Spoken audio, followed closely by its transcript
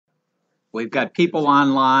We've got people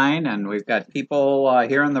online, and we've got people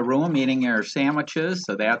here in the room eating their sandwiches,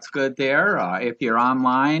 so that's good there. If you're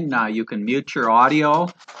online, you can mute your audio,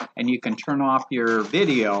 and you can turn off your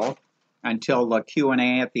video until the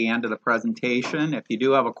Q&A at the end of the presentation. If you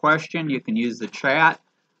do have a question, you can use the chat.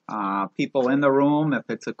 People in the room, if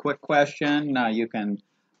it's a quick question, you can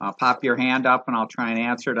pop your hand up, and I'll try and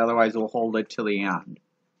answer it. Otherwise, we'll hold it till the end.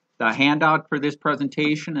 The handout for this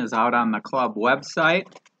presentation is out on the club website.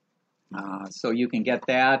 So you can get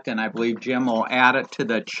that, and I believe Jim will add it to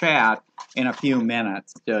the chat in a few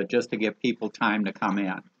minutes just to give people time to come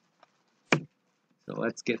in. So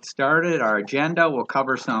let's get started. Our agenda, we'll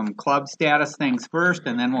cover some club status things first,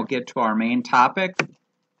 and then we'll get to our main topic.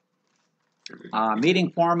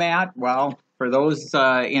 Meeting format, well, for those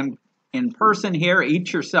in person here,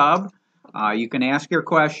 eat your sub. You can ask your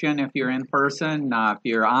question if you're in person. If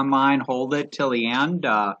you're online, hold it till the end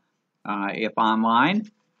if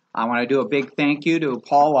online. I want to do a big thank you to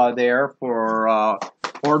Paula there for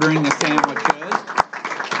ordering the sandwiches,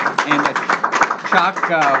 and to Chuck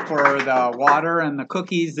for the water and the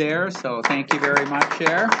cookies there, so thank you very much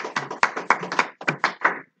there.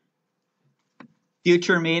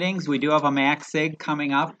 Future meetings, we do have a MAC-SIG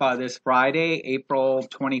coming up this Friday, April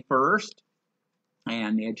 21st,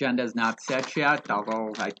 and the agenda is not set yet,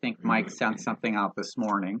 although I think Mike sent something out this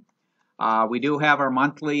morning. We do have our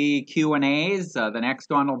monthly Q&As. The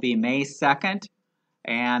next one will be May 2nd,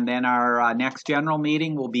 and then our next general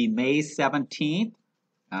meeting will be May 17th,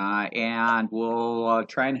 and we'll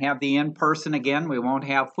try and have the in-person again. We won't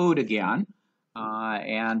have food again,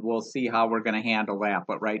 and we'll see how we're going to handle that.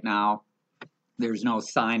 But right now, there's no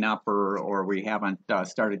sign-up or we haven't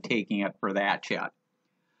started taking it for that yet.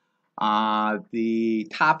 The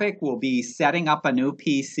topic will be setting up a new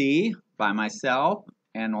PC by myself.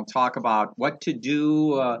 And we'll talk about what to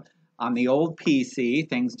do on the old PC,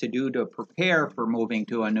 things to do to prepare for moving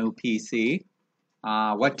to a new PC,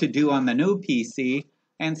 what to do on the new PC,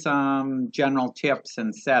 and some general tips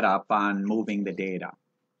and setup on moving the data.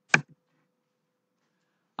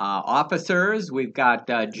 Officers, we've got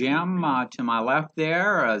Jim to my left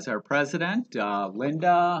there as our president,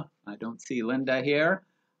 Linda, I don't see Linda here,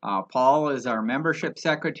 Paul is our membership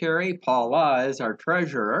secretary, Paula is our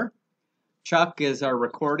treasurer, Chuck is our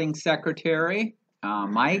recording secretary.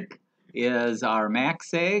 Mike is our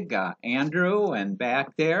MAC-SIG. Andrew, and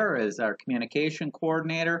back there is our communication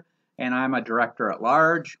coordinator. And I'm a director at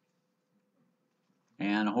large.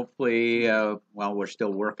 And hopefully, well, we're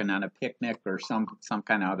still working on a picnic or some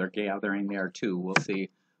kind of other gathering there too. We'll see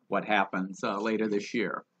what happens later this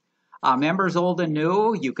year. Members old and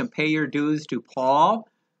new, you can pay your dues to Paul.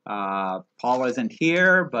 Paul isn't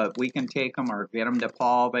here, but we can take them or get them to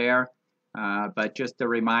Paul there. But just a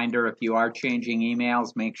reminder, if you are changing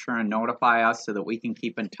emails, make sure and notify us so that we can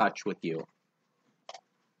keep in touch with you.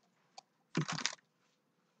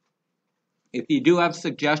 If you do have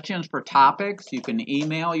suggestions for topics, you can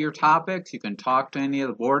email your topics. You can talk to any of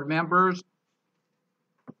the board members.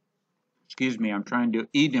 Excuse me, I'm trying to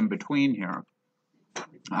eat in between here.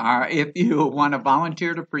 If you want to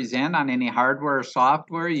volunteer to present on any hardware or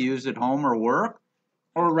software you use at home or work,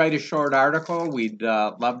 or write a short article, we'd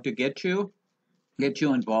love to get you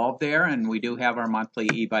involved there, and we do have our monthly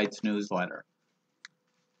eBytes newsletter.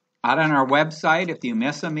 Out on our website, if you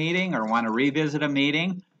miss a meeting or want to revisit a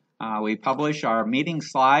meeting, we publish our meeting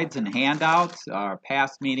slides and handouts, our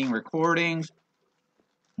past meeting recordings.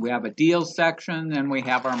 We have a deals section, and we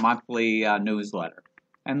have our monthly newsletter.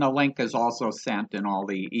 And the link is also sent in all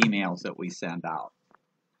the emails that we send out.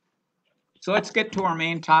 So let's get to our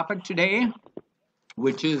main topic today,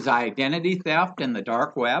 which is identity theft in the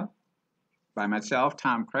dark web, by myself,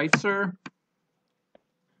 Tom Kreuzer.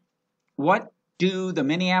 What do the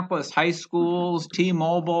Minneapolis high schools,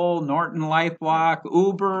 T-Mobile, Norton LifeLock,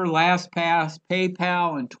 Uber, LastPass,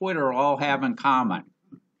 PayPal, and Twitter all have in common?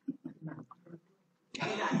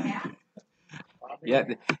 Yeah,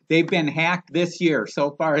 they've been hacked this year,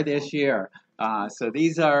 so far this year. So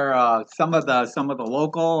these are some of the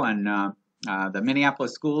local and the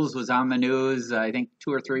Minneapolis schools was on the news, I think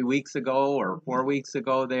 2 or 3 weeks ago or 4 weeks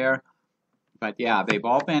ago there. But yeah, they've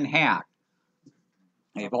all been hacked.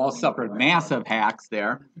 They've all suffered massive hacks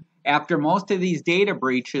there. After most of these data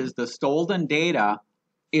breaches, the stolen data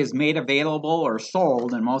is made available or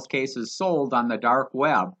sold, in most cases sold on the dark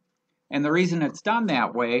web. And the reason it's done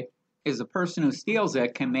that way is the person who steals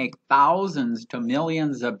it can make thousands to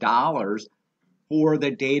millions of dollars for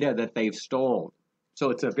the data that they've stolen. So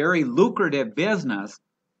it's a very lucrative business.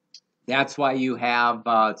 That's why you have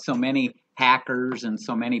so many hackers and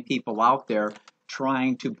so many people out there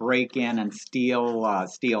trying to break in and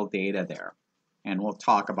steal data there. and we'll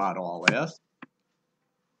talk about all this.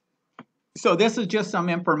 So this is just some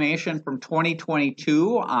information from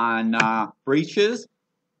 2022 on breaches.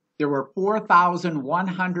 There were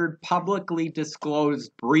 4,100 publicly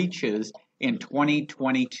disclosed breaches in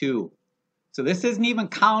 2022. So this isn't even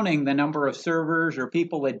counting the number of servers or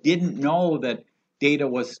people that didn't know that data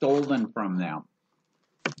was stolen from them.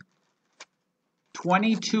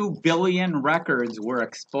 22 billion records were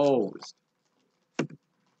exposed.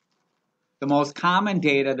 The most common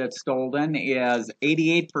data that's stolen is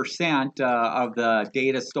 88% of the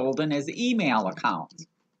data stolen is email accounts.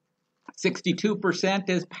 62%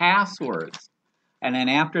 is passwords. And then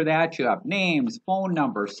after that, you have names, phone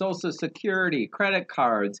numbers, social security, credit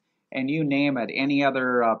cards, and you name it, any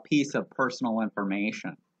other piece of personal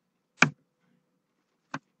information.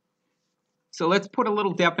 So let's put a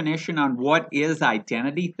little definition on what is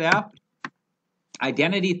identity theft.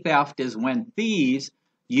 Identity theft is when thieves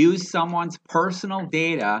use someone's personal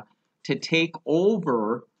data to take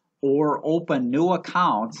over or open new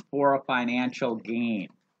accounts for a financial gain.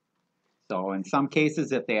 So in some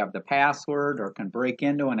cases, if they have the password or can break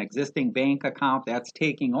into an existing bank account, that's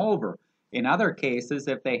taking over. In other cases,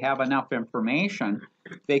 if they have enough information,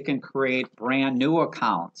 they can create brand new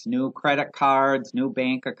accounts, new credit cards, new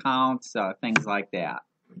bank accounts, things like that.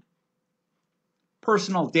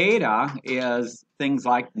 Personal data is things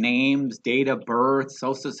like names, date of birth,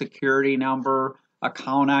 social security number,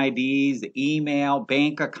 account IDs, email,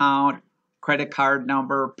 bank account, credit card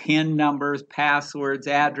number, PIN numbers, passwords,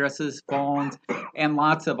 addresses, phones, and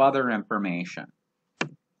lots of other information.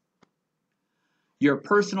 Your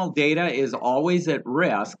personal data is always at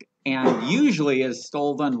risk and usually is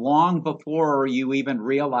stolen long before you even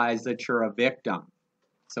realize that you're a victim.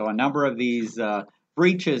 So a number of these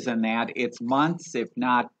breaches in that, it's months, if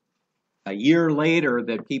not a year later,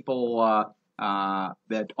 that people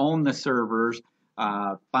that own the servers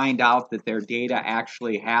find out that their data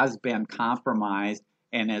actually has been compromised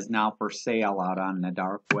and is now for sale out on the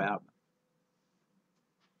dark web.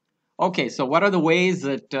 Okay, so what are the ways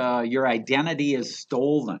that your identity is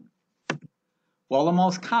stolen? Well, the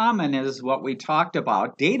most common is what we talked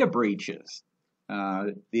about, data breaches.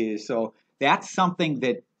 So that's something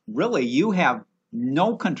that really you have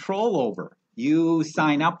no control over. You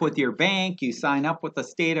sign up with your bank, you sign up with the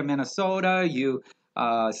state of Minnesota, you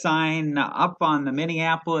sign up on the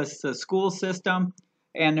Minneapolis school system,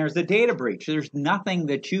 and there's a data breach. There's nothing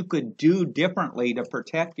that you could do differently to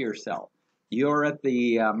protect yourself. You're at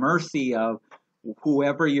the mercy of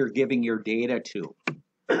whoever you're giving your data to.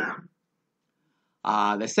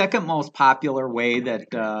 The second most popular way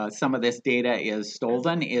that some of this data is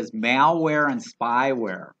stolen is malware and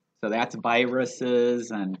spyware. So that's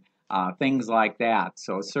viruses and things like that.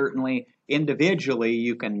 So certainly, individually,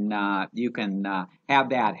 you can have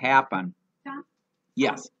that happen. John?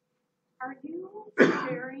 Yes. Are you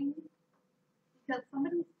sharing? Because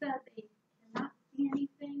somebody said they cannot see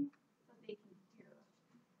anything, but they can hear.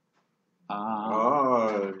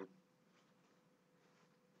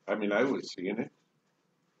 I mean, I was seeing it.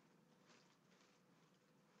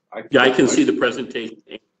 I can see the presentation.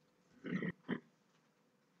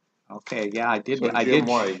 Okay. Yeah, I did. So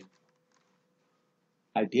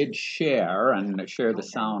I did share and share the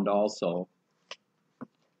sound also.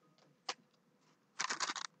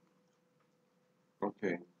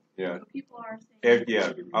 Okay. Yeah. So people are saying.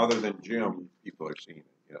 Yeah. Other than Jim, people are seeing it.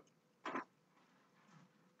 Yeah.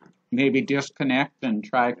 Maybe disconnect and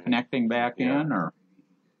try connecting back in, or.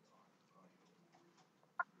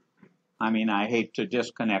 I mean, I hate to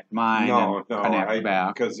disconnect mine and connect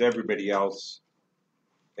back. Because everybody else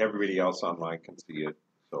online can see it.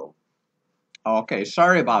 So. Okay,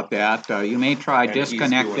 sorry about that. You may try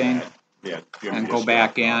disconnecting and go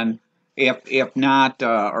back in. If not,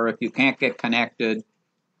 or if you can't get connected,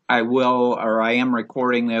 I am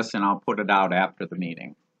recording this and I'll put it out after the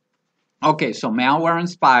meeting. Okay, so malware and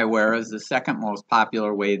spyware is the second most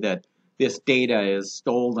popular way that this data is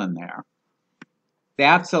stolen there.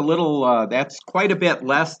 That's that's quite a bit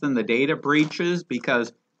less than the data breaches,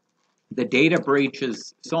 because the data breach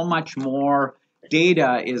is so much more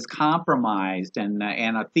data is compromised, and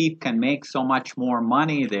a thief can make so much more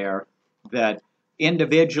money there that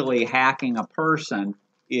individually hacking a person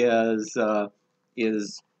is for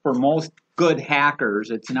most good hackers,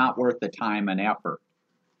 it's not worth the time and effort.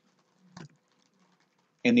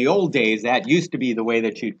 In the old days, that used to be the way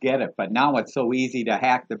that you'd get it, but now it's so easy to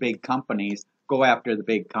hack the big companies. Go after the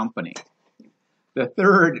big company. The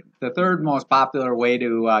third most popular way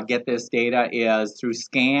to get this data is through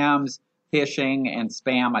scams, phishing, and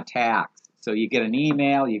spam attacks. So you get an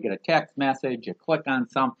email, you get a text message, you click on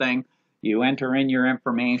something, you enter in your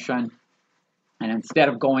information, And instead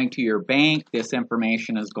of going to your bank, this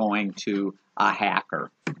information is going to a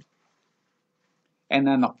hacker. And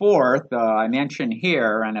then the fourth, I mentioned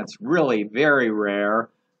here, and it's really very rare.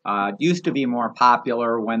 It used to be more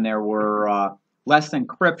popular when there were less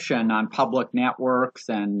encryption on public networks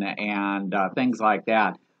and things like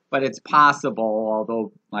that. But it's possible,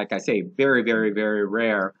 although, like I say, very, very, very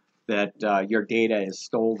rare, that your data is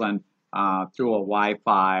stolen through a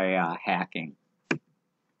Wi-Fi hacking.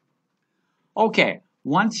 Okay,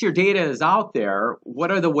 once your data is out there,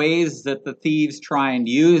 what are the ways that the thieves try and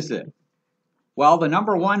use it? Well, the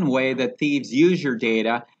number one way that thieves use your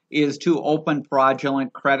data is to open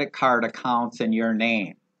fraudulent credit card accounts in your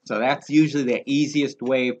name. So that's usually the easiest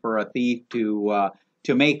way for a thief to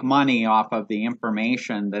make money off of the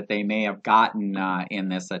information that they may have gotten in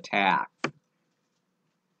this attack.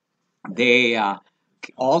 They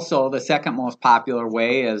also, the second most popular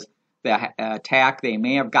way is the attack. They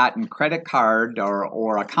may have gotten credit card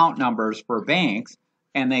or account numbers for banks,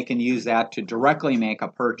 and they can use that to directly make a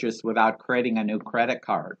purchase without creating a new credit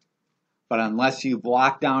card. But unless you've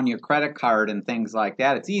locked down your credit card and things like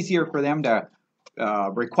that, it's easier for them to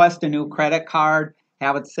request a new credit card,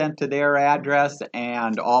 have it sent to their address,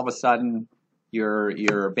 and all of a sudden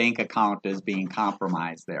your bank account is being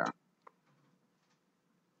compromised there.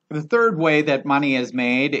 The third way that money is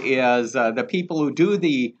made is the people who do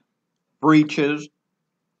the breaches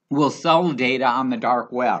will sell the data on the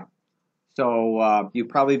dark web. So you've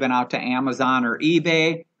probably been out to Amazon or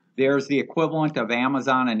eBay. There's the equivalent of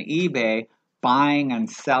Amazon and eBay buying and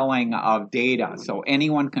selling of data. So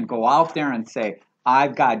anyone can go out there and say,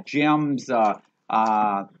 I've got Jim's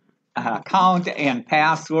account and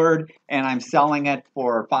password, and I'm selling it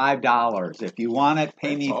for $5. If you want it,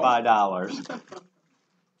 pay me $5.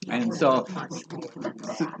 And so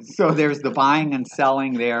there's the buying and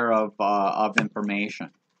selling there of information.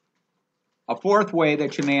 A fourth way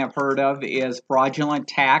that you may have heard of is fraudulent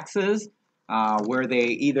taxes, where they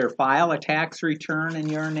either file a tax return in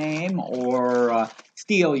your name or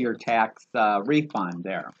steal your tax refund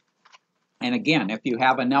there. And again, if you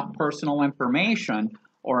have enough personal information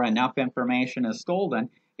or enough information is stolen,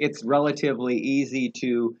 it's relatively easy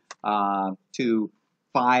to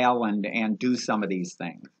file and do some of these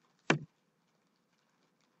things.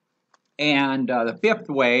 And the fifth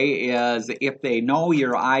way is if they know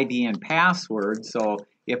your ID and password. So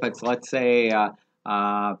if it's, let's say,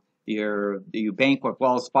 you bank with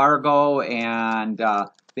Wells Fargo and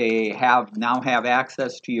they now have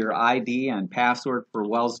access to your ID and password for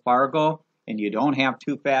Wells Fargo, and you don't have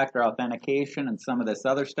two-factor authentication and some of this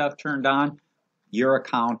other stuff turned on, your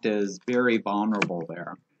account is very vulnerable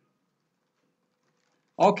there.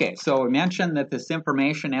 Okay, so we mentioned that this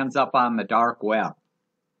information ends up on the dark web.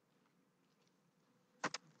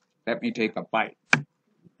 Let me take a bite.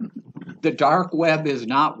 The dark web is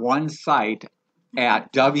not one site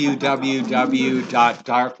at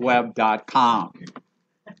www.darkweb.com.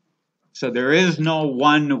 So there is no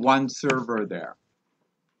one server there.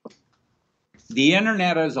 The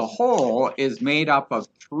internet as a whole is made up of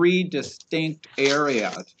three distinct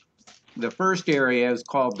areas. The first area is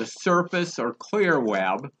called the surface or clear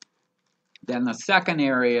web. Then the second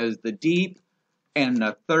area is the deep, and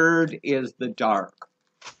the third is the dark.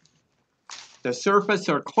 The surface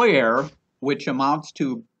or clear, which amounts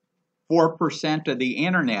to 4% of the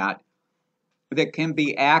internet, that can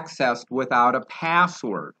be accessed without a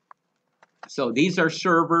password. So these are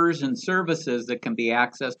servers and services that can be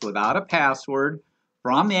accessed without a password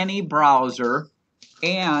from any browser,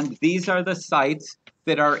 and these are the sites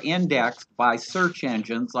that are indexed by search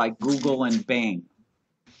engines like Google and Bing.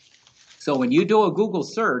 So when you do a Google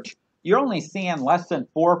search, you're only seeing less than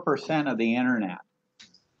 4% of the internet,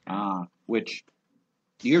 which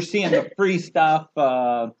you're seeing the free stuff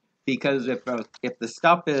because if the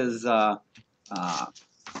stuff is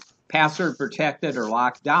password protected or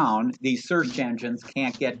locked down, these search engines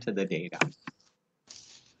can't get to the data.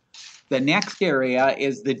 The next area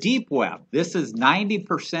is the deep web. This is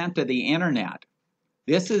 90% of the internet.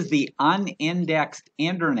 This is the unindexed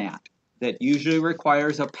internet that usually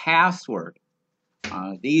requires a password.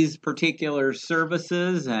 These particular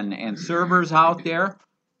services and servers out there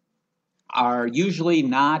are usually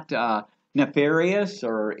not nefarious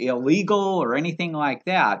or illegal or anything like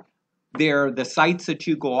that. They're the sites that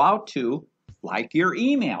you go out to, like your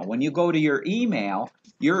email. When you go to your email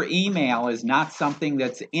is not something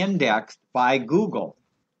that's indexed by Google.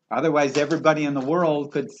 Otherwise, everybody in the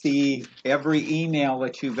world could see every email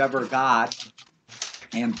that you've ever got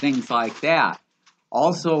and things like that.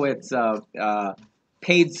 Also, it's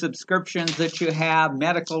paid subscriptions that you have,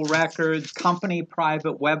 medical records, company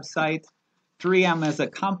private websites. 3M as a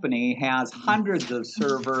company has hundreds of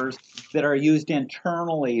servers that are used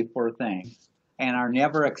internally for things and are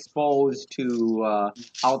never exposed to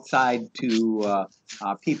outside to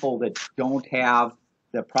people that don't have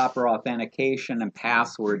the proper authentication and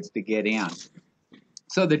passwords to get in.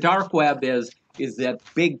 So the dark web is that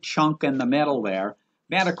big chunk in the middle there.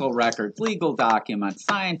 Medical records, legal documents,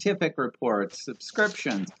 scientific reports,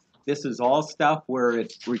 subscriptions. This is all stuff where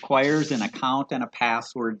it requires an account and a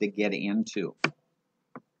password to get into.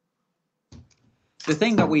 The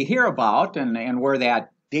thing that we hear about and where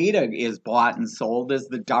that data is bought and sold is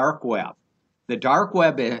the dark web. The dark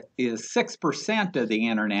web is 6% of the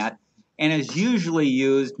internet and is usually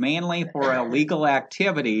used mainly for illegal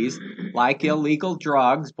activities like illegal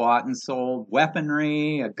drugs bought and sold,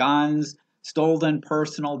 weaponry, guns, stolen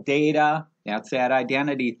personal data, that's that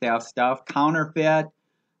identity theft stuff, counterfeit,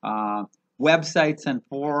 websites and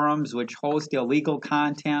forums which host illegal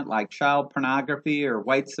content like child pornography or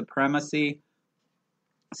white supremacy.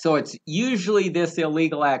 So it's usually this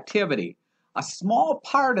illegal activity. A small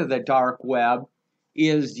part of the dark web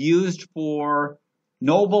is used for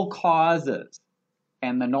noble causes.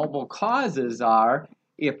 And the noble causes are,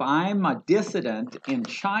 if I'm a dissident in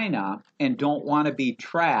China and don't want to be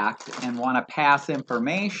tracked and want to pass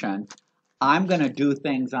information, I'm going to do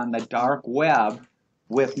things on the dark web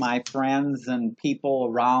with my friends and people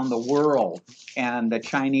around the world. And the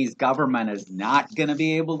Chinese government is not going to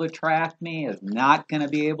be able to track me, is not going to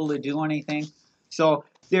be able to do anything. So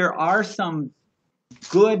there are some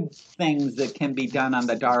good things that can be done on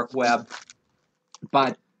the dark web,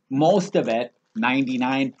 but most of it,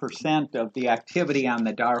 99% of the activity on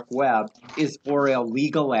the dark web, is for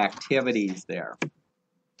illegal activities there.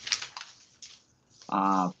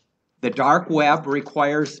 The dark web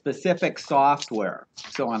requires specific software.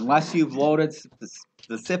 So unless you've loaded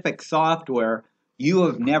specific software, you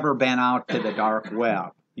have never been out to the dark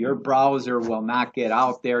web. Your browser will not get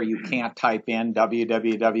out there. You can't type in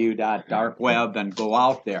www.darkweb and go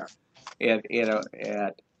out there.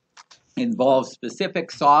 It involves specific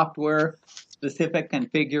software, specific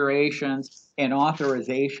configurations, and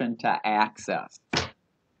authorization to access.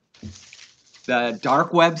 The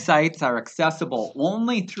dark websites are accessible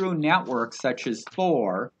only through networks such as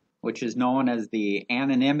Thor, which is known as the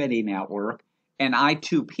Anonymity Network, and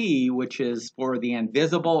I2P, which is for the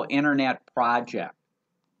Invisible Internet Project.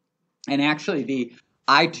 And actually, the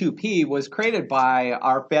I2P was created by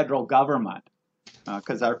our federal government,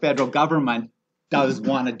 because our federal government does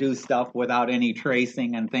want to do stuff without any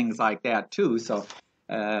tracing and things like that too. So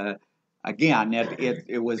again,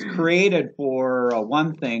 it was created for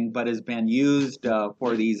one thing, but has been used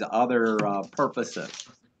for these other purposes.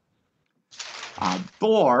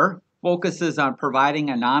 Thor focuses on providing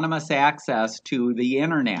anonymous access to the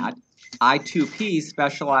internet. I2P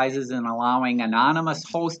specializes in allowing anonymous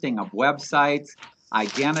hosting of websites,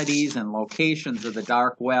 identities, and locations of the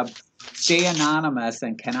dark web stay anonymous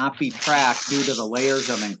and cannot be tracked due to the layers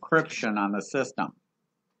of encryption on the system.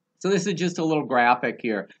 So this is just a little graphic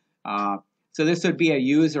here. So this would be a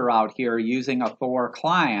user out here using a Thor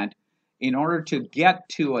client in order to get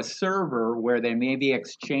to a server where they may be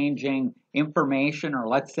exchanging information, or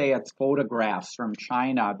let's say it's photographs from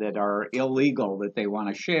China that are illegal that they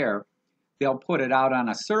want to share. They'll put it out on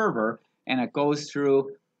a server, and it goes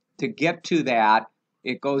through, to get to that,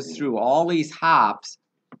 it goes through all these hops.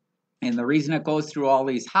 And the reason it goes through all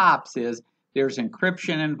these hops is there's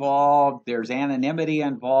encryption involved, there's anonymity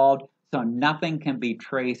involved, so nothing can be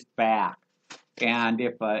traced back. And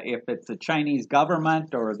if it's the Chinese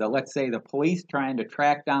government or let's say the police trying to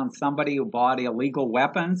track down somebody who bought illegal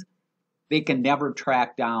weapons, they can never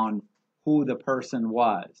track down who the person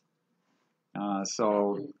was.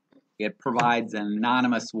 So it provides an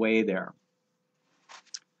anonymous way there.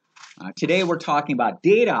 Today we're talking about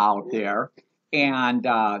data out there. And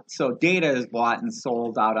so data is bought and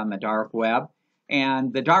sold out on the dark web.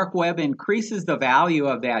 And the dark web increases the value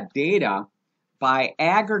of that data by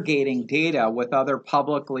aggregating data with other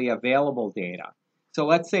publicly available data. So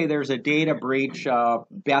let's say there's a data breach of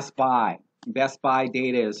Best Buy. Best Buy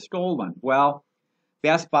data is stolen. Well,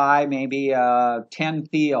 Best Buy maybe 10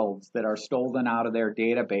 fields that are stolen out of their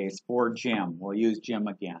database for Jim. We'll use Jim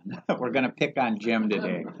again. We're going to pick on Jim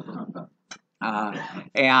today.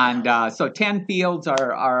 So 10 fields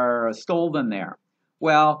are stolen there.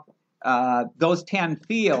 Well, those 10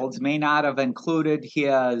 fields may not have included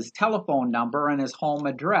his telephone number and his home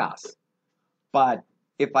address. But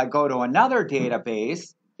if I go to another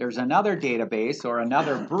database, there's another database or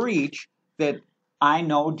another breach that I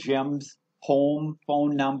know Jim's home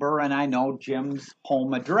phone number and I know Jim's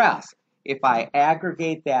home address. If I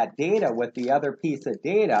aggregate that data with the other piece of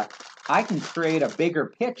data, I can create a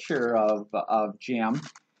bigger picture of Jim,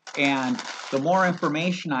 and the more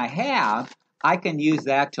information I have, I can use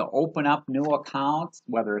that to open up new accounts,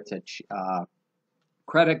 whether it's a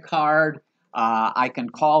credit card. I can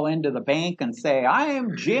call into the bank and say, I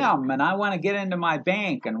am Jim and I want to get into my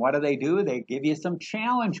bank. And what do? They give you some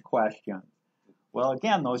challenge questions. Well,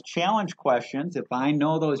 again, those challenge questions, if I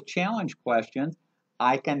know those challenge questions,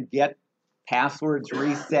 I can get passwords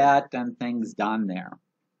reset and things done there.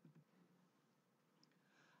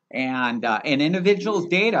 And an individual's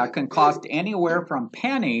data can cost anywhere from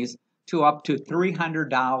pennies to up to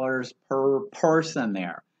 $300 per person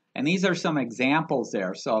there. And these are some examples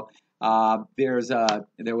there. So there was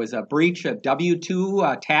a breach of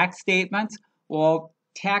W-2 tax statements. Well,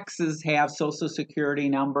 taxes have social security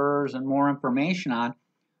numbers and more information on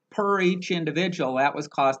per each individual. That was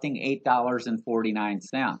costing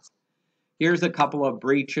 $8.49. Here's a couple of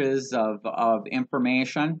breaches of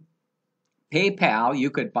information. PayPal, you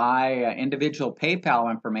could buy individual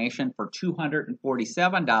PayPal information for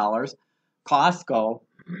 $247. Costco,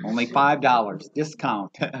 only $5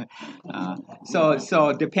 discount.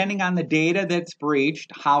 So depending on the data that's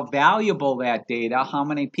breached, how valuable that data, how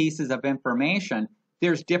many pieces of information,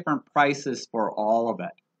 there's different prices for all of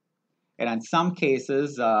it. And in some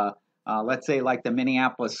cases, let's say like the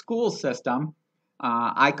Minneapolis school system,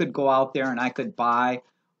 I could go out there and I could buy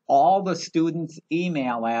all the students'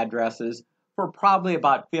 email addresses for probably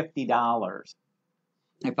about $50.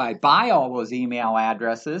 If I buy all those email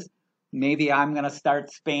addresses, maybe I'm going to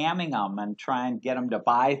start spamming them and try and get them to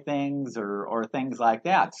buy things or things like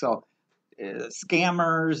that. So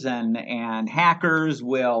scammers and hackers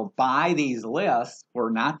will buy these lists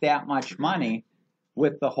for not that much money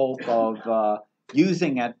with the hope of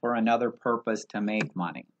using it for another purpose to make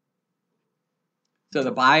money. So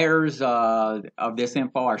the buyers of this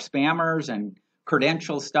info are spammers and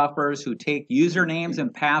credential stuffers who take usernames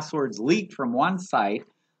and passwords leaked from one site,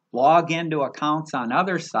 log into accounts on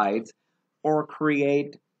other sites, or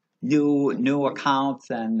create new accounts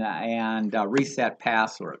and reset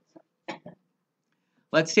passwords.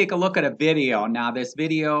 Let's take a look at a video. Now this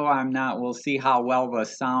video, we'll see how well the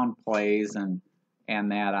sound plays and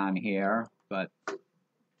that on here, but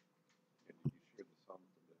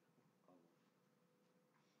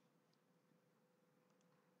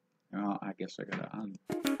oh, I guess I gotta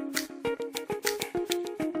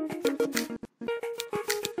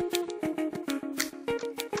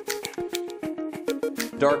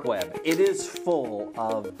Dark web. It is full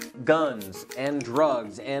of guns and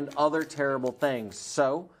drugs and other terrible things.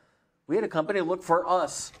 So we had a company look for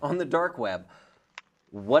us on the dark web.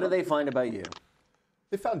 What did they find about you?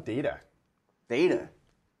 They found data. Data?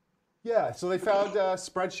 Yeah, so they found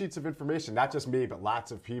spreadsheets of information, not just me, but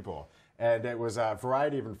lots of people. And it was a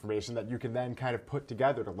variety of information that you can then kind of put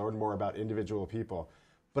together to learn more about individual people.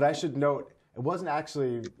 But I should note, it wasn't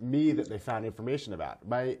actually me that they found information about.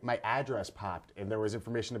 My address popped, and there was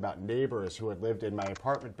information about neighbors who had lived in my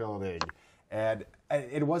apartment building. And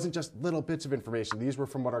it wasn't just little bits of information. These were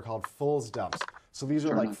from what are called fulls dumps. So these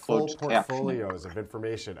are like full portfolios of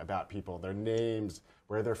information about people, their names,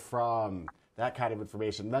 where they're from, that kind of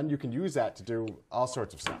information. Then you can use that to do all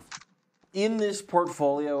sorts of stuff. In this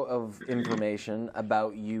portfolio of information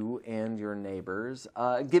about you and your neighbors,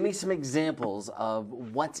 give me some examples of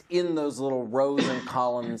what's in those little rows and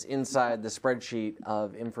columns inside the spreadsheet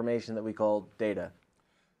of information that we call data.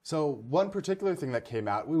 So one particular thing that came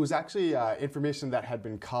out, it was actually information that had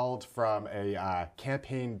been culled from a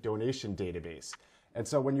campaign donation database. And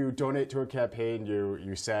so when you donate to a campaign,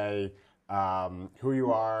 you say who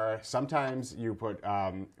you are. Sometimes you put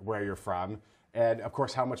where you're from. And of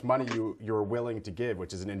course, how much money you're willing to give,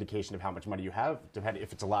 which is an indication of how much money you have, depending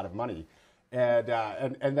if it's a lot of money. And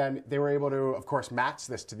then they were able to, of course, match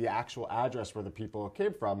this to the actual address where the people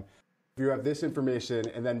came from. If you have this information,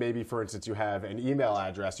 and then maybe, for instance, you have an email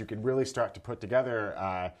address, you can really start to put together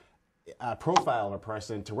a profile of a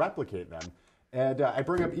person to replicate them. And I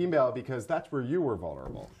bring up email because that's where you were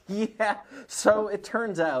vulnerable. Yeah, so it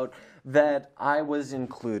turns out that I was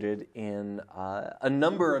included in a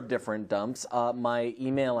number of different dumps, my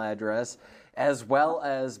email address, as well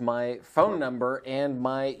as my phone number and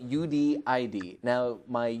my UDID. Now,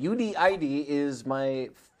 my UDID is my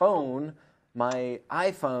phone, my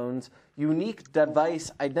iPhone's unique device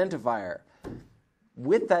identifier.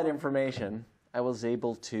 With that information, I was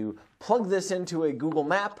able to plug this into a Google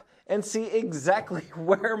map and see exactly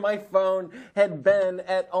where my phone had been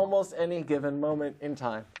at almost any given moment in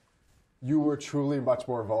time. You were truly much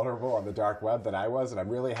more vulnerable on the dark web than I was, and I'm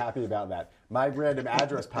really happy about that. My random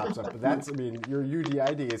address pops up, but that's, I mean, your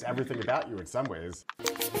UDID is everything about you in some ways.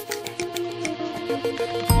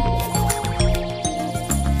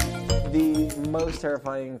 the most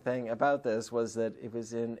terrifying thing about this was that it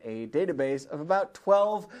was in a database of about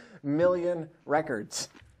 12 million records.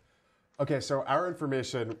 Okay, so our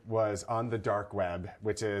information was on the dark web,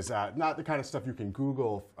 which is not the kind of stuff you can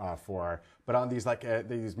Google for, but on these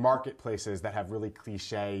these marketplaces that have really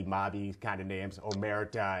cliche, mobby kind of names,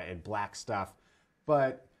 Omerta and Black Stuff.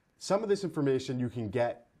 But some of this information you can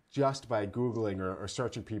get just by Googling or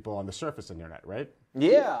searching people on the surface internet, right?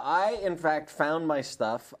 Yeah, I in fact found my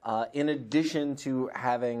stuff in addition to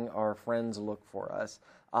having our friends look for us.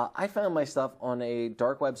 I found my stuff on a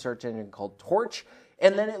dark web search engine called Torch.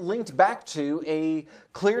 And then it linked back to a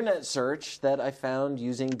ClearNet search that I found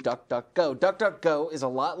using DuckDuckGo. DuckDuckGo is a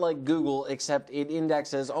lot like Google, except it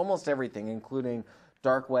indexes almost everything, including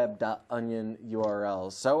darkweb.onion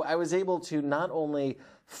URLs. So I was able to not only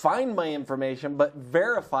find my information, but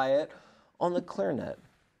verify it on the ClearNet.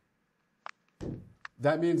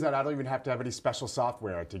 That means that I don't even have to have any special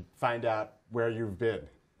software to find out where you've been.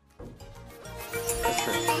 That's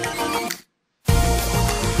true.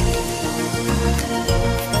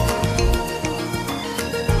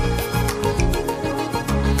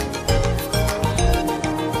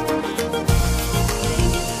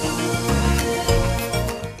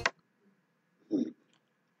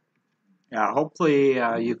 Yeah, hopefully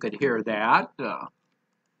you could hear that.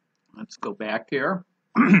 Let's go back here.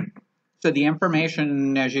 So the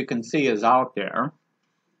information, as you can see, is out there.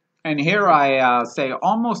 And here I say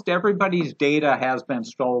almost everybody's data has been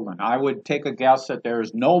stolen. I would take a guess that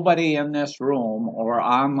there's nobody in this room or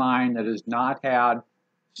online that has not had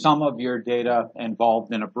some of your data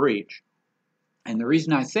involved in a breach. And the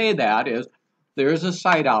reason I say that is there's a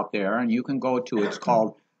site out there, and you can go to, it's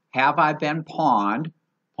called Have I Been Pawned?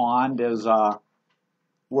 Pawned is a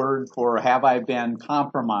word for have I been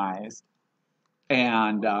compromised.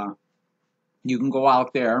 And you can go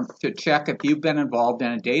out there to check if you've been involved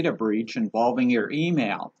in a data breach involving your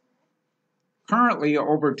email. Currently,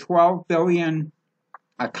 over 12 billion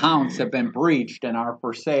accounts have been breached and are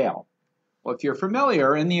for sale. Well, if you're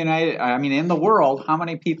familiar, in the world, how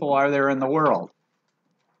many people are there in the world?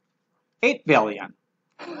 8 billion.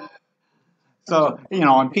 So,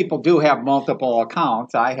 and people do have multiple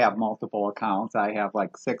accounts. I have multiple accounts. I have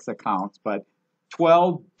like 6 accounts, but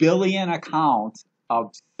 12 billion accounts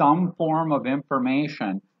of some form of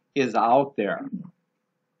information is out there.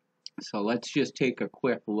 So let's just take a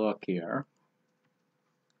quick look here.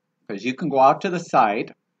 Because you can go out to the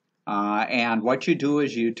site, and what you do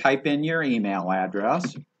is you type in your email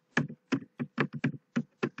address.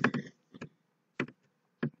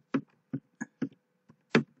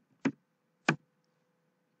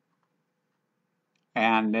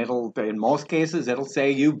 And in most cases, it'll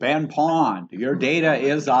say you've been pawned. Your data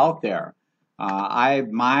is out there.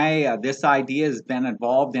 This idea has been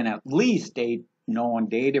involved in at least 8 known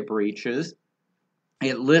data breaches.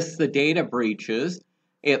 It lists the data breaches.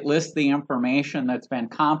 It lists the information that's been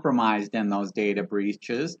compromised in those data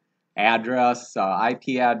breaches. Address,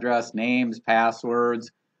 IP address, names,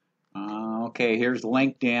 passwords. Okay, here's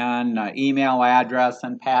LinkedIn, email address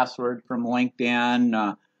and password from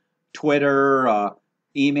LinkedIn, Twitter,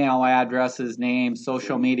 email addresses, names,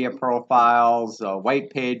 social media profiles,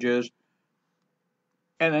 white pages.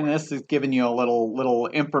 And then this is giving you a little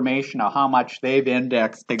information of how much they've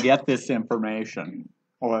indexed to get this information.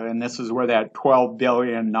 And this is where that 12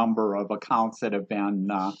 billion number of accounts that have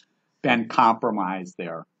been compromised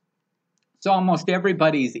there. So almost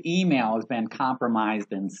everybody's email has been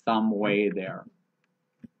compromised in some way there.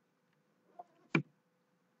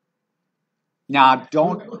 Now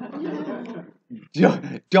don't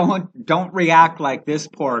react like this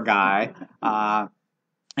poor guy.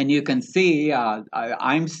 And you can see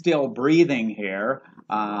I'm still breathing here.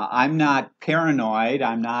 I'm not paranoid.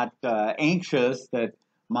 I'm not anxious that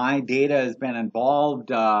my data has been involved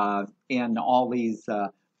in all these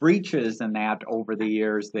breaches and that over the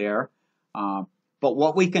years there. But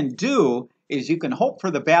what we can do is you can hope for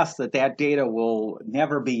the best that data will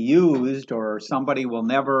never be used or somebody will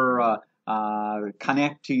never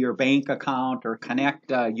connect to your bank account or connect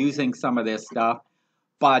using some of this stuff.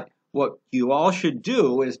 But what you all should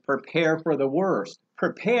do is prepare for the worst.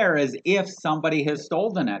 Prepare as if somebody has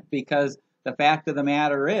stolen it, because the fact of the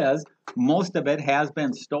matter is most of it has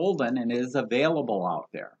been stolen and is available out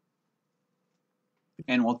there.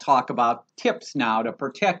 And we'll talk about tips now to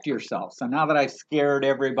protect yourself. So now that I've scared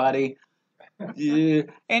everybody, and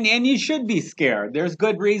you should be scared. There's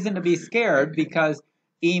good reason to be scared because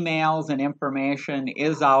emails and information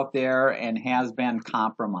is out there and has been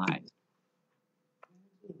compromised.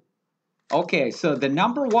 Okay, so the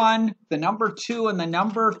number 1, the number 2, and the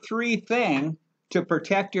number 3 thing to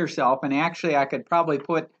protect yourself, and actually I could probably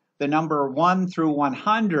put the number 1 through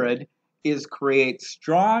 100 is create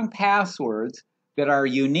strong passwords that are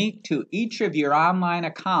unique to each of your online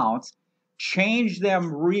accounts, change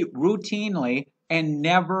them routinely, and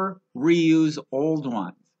never reuse old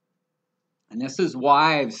ones. And this is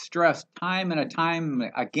why I've stressed time and time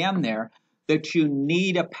again there that you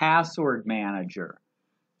need a password manager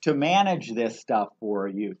to manage this stuff for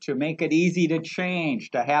you, to make it easy to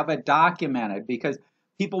change, to have it documented, because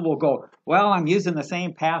people will go, well, I'm using the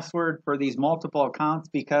same password for these multiple accounts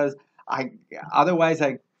because otherwise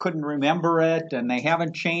I couldn't remember it, and they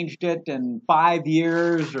haven't changed it in 5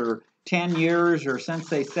 years or 10 years or since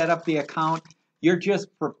they set up the account. You're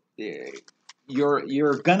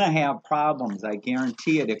gonna have problems, I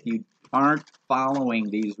guarantee it, if you aren't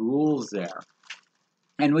following these rules there.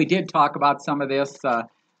 And we did talk about some of this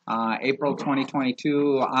April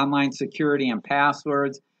 2022, online security and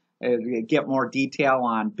passwords. Get more detail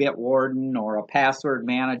on Bitwarden or a password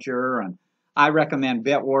manager, and I recommend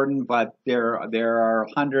Bitwarden, but there are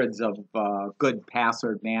hundreds of good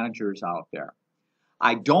password managers out there.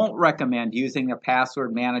 I don't recommend using the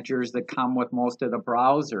password managers that come with most of the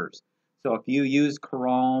browsers. So if you use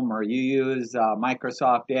Chrome or you use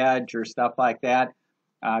Microsoft Edge or stuff like that,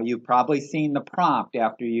 you've probably seen the prompt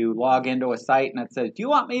after you log into a site and it says, do you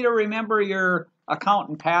want me to remember your account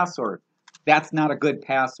and password? That's not a good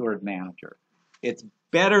password manager. It's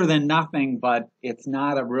better than nothing, but it's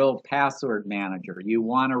not a real password manager. You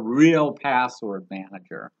want a real password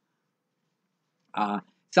manager.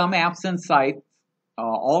 Some apps and sites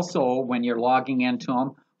also, when you're logging into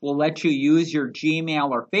them, will let you use your Gmail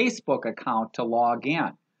or Facebook account to log in.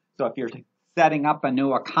 So if you're setting up a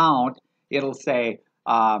new account, it'll say,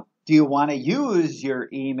 do you want to use your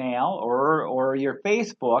email or your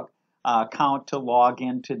Facebook account to log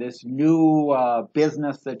into this new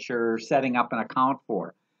business that you're setting up an account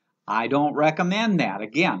for? I don't recommend that.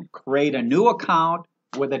 Again, create a new account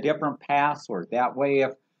with a different password. That way,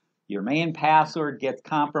 if your main password gets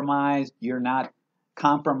compromised, you're not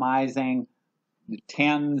compromising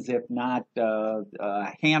tens, if not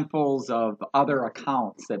handfuls of other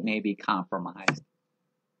accounts that may be compromised.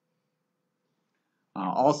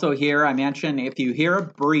 Also here, I mentioned if you hear a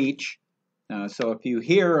breach, so if you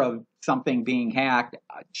hear of something being hacked,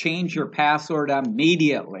 change your password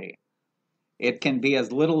immediately. It can be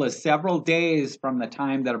as little as several days from the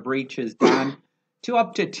time that a breach is done to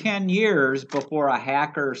up to 10 years before a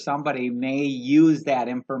hacker or somebody may use that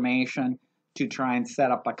information to try and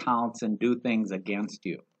set up accounts and do things against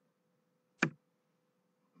you.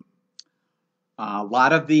 A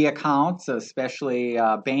lot of the accounts, especially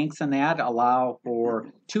banks and that, allow for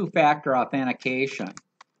two-factor authentication,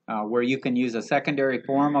 where you can use a secondary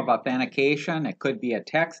form of authentication. It could be a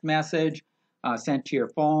text message sent to your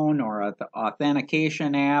phone, or an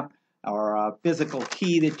authentication app, or a physical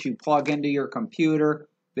key that you plug into your computer.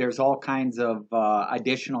 There's all kinds of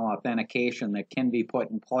additional authentication that can be put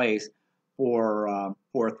in place for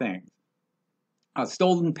things. A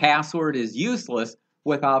stolen password is useless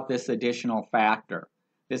without this additional factor.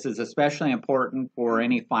 This is especially important for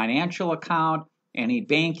any financial account, any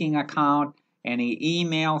banking account, any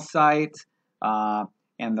email sites.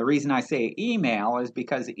 And the reason I say email is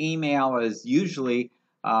because email is usually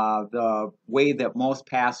the way that most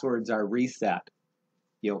passwords are reset.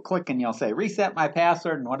 You'll click and you'll say, reset my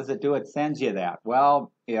password, and what does it do? It sends you that.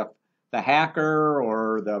 Well, if the hacker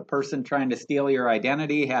or the person trying to steal your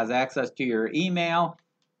identity has access to your email,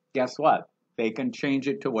 guess what? They can change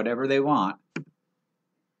it to whatever they want.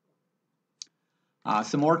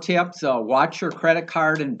 Some more tips. Watch your credit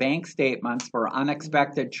card and bank statements for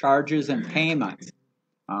unexpected charges and payments.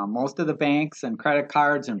 Most of the banks and credit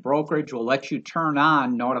cards and brokerage will let you turn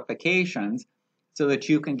on notifications so that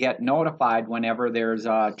you can get notified whenever there's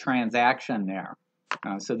a transaction there.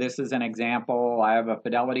 So this is an example. I have a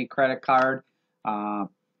Fidelity credit card.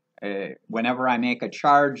 Whenever I make a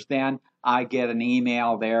charge, then I get an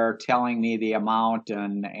email there telling me the amount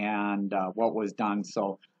and what was done.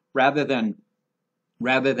 So rather than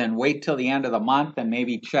wait till the end of the month and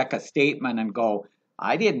maybe check a statement and go,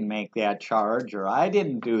 I didn't make that charge, or I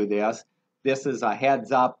didn't do this, this is a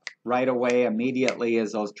heads up right away, immediately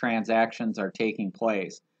as those transactions are taking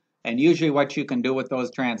place. And usually what you can do with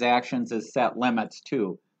those transactions is set limits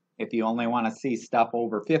too. If you only want to see stuff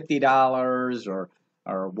over $50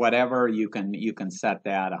 or whatever, you can set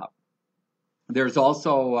that up. There's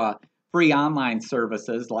also free online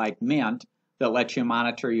services like Mint that let you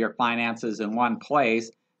monitor your finances in one place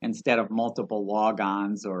instead of multiple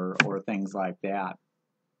logons or things like that.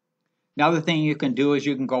 Another thing you can do is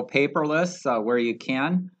you can go paperless where you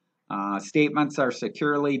can. Statements are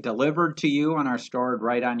securely delivered to you and are stored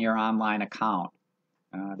right on your online account.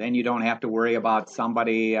 Then you don't have to worry about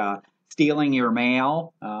somebody stealing your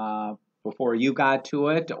mail before you got to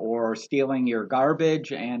it, or stealing your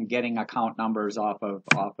garbage and getting account numbers off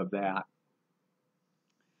of that.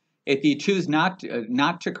 If you choose not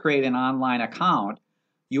to create an online account,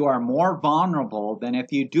 you are more vulnerable than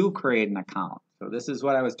if you do create an account. So this is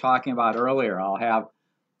what I was talking about earlier.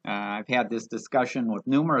 I've had this discussion with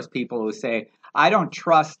numerous people who say, I don't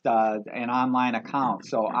trust an online account,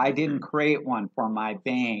 so I didn't create one for my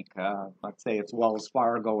bank. Let's say it's Wells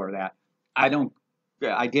Fargo or that. I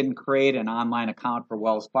didn't create an online account for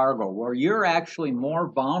Wells Fargo. Well, you're actually more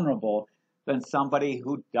vulnerable than somebody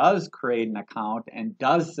who does create an account and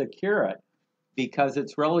does secure it, because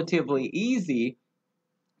it's relatively easy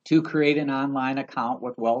to create an online account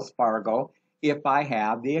with Wells Fargo if I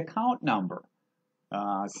have the account number.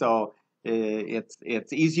 So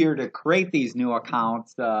it's easier to create these new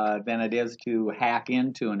accounts than it is to hack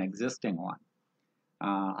into an existing one.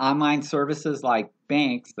 Online services like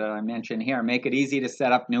banks that I mentioned here make it easy to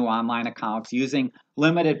set up new online accounts using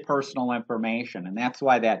limited personal information. And that's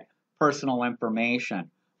why that personal information,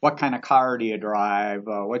 what kind of car do you drive,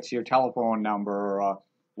 what's your telephone number,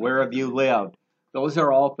 where have you lived, those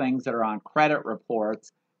are all things that are on credit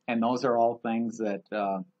reports, and those are all things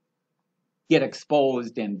that get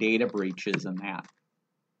exposed in data breaches and that.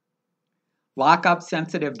 Lock up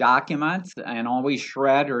sensitive documents and always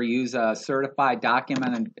shred or use a certified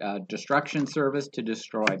document and destruction service to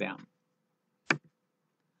destroy them.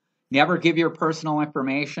 Never give your personal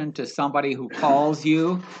information to somebody who calls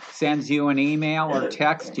you, sends you an email, or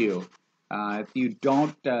texts you if you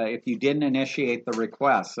didn't initiate the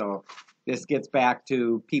request. So this gets back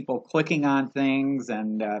to people clicking on things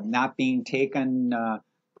and not being taken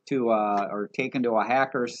to a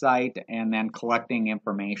hacker site and then collecting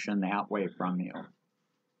information that way from you.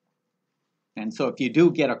 And so if you do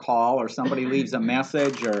get a call or somebody leaves a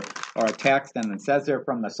message or a text and it says they're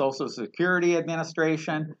from the Social Security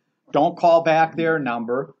Administration, don't call back their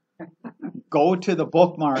number. Go to the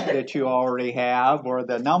bookmark that you already have or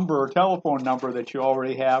the telephone number that you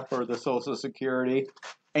already have for the Social Security,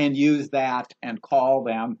 and use that and call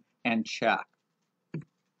them and check.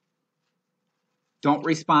 Don't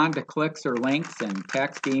respond to clicks or links in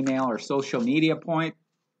text, email, or social media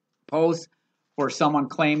posts for someone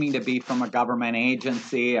claiming to be from a government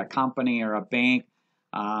agency, a company, or a bank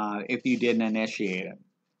if you didn't initiate it.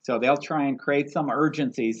 So they'll try and create some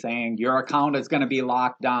urgency saying your account is going to be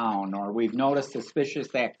locked down, or we've noticed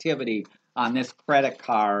suspicious activity on this credit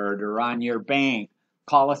card or on your bank.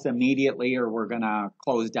 Call us immediately or we're going to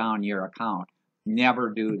close down your account. Never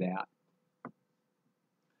do that.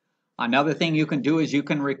 Another thing you can do is you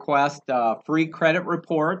can request free credit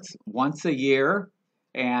reports once a year,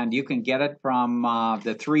 and you can get it from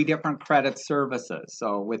the 3 different credit services.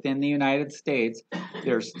 So within the United States,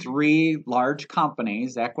 there's 3 large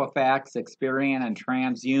companies, Equifax, Experian, and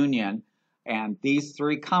TransUnion, and these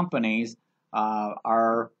 3 companies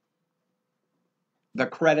are the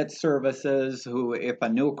credit services who, if a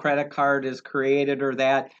new credit card is created or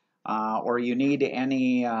that, or you need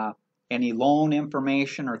any loan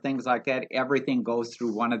information or things like that, everything goes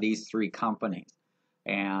through one of these 3 companies.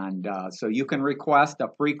 And so you can request a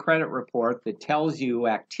free credit report that tells you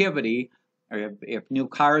activity, or if new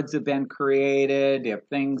cards have been created, if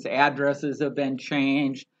addresses have been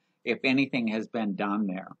changed, if anything has been done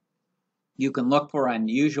there. You can look for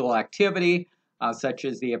unusual activity, such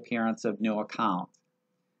as the appearance of new accounts.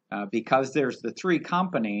 Because there's the 3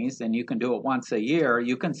 companies, and you can do it once a year,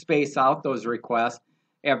 you can space out those requests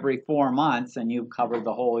every 4 months, and you've covered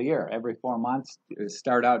the whole year. Every 4 months,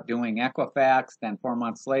 start out doing Equifax, then 4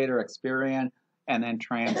 months later, Experian, and then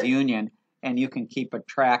TransUnion, and you can keep a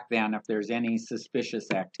track then if there's any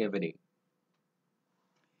suspicious activity.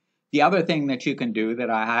 The other thing that you can do that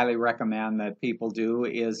I highly recommend that people do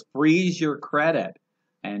is freeze your credit.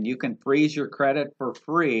 And you can freeze your credit for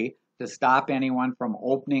free to stop anyone from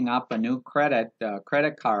opening up a new credit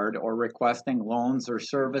card or requesting loans or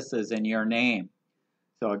services in your name.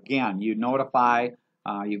 So again, you notify,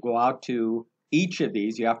 you go out to each of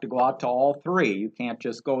these. You have to go out to all 3. You can't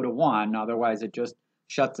just go to one, otherwise it just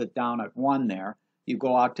shuts it down at 1 there. You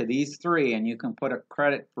go out to these 3 and you can put a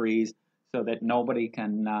credit freeze so that nobody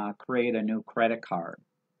can create a new credit card.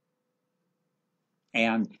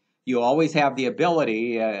 And you always have the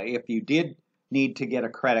ability, if you did need to get a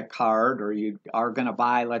credit card or you are going to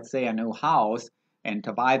buy, let's say, a new house, and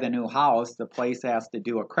to buy the new house, the place has to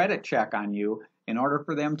do a credit check on you. In order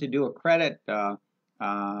for them to do a credit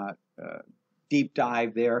deep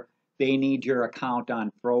dive there, they need your account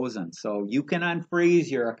unfrozen. So you can unfreeze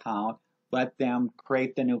your account, let them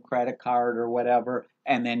create the new credit card or whatever,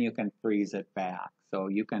 and then you can freeze it back. So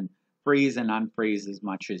you can freeze and unfreeze as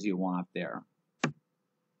much as you want there.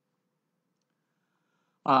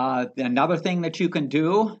 Another thing that you can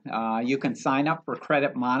do, you can sign up for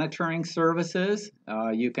credit monitoring services.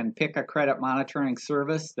 You can pick a credit monitoring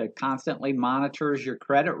service that constantly monitors your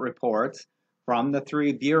credit reports from the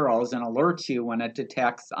 3 bureaus and alerts you when it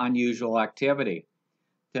detects unusual activity.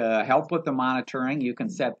 To help with the monitoring, you can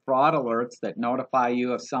set fraud alerts that notify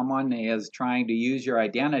you if someone is trying to use your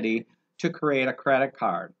identity to create a credit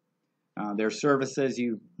card. There's services,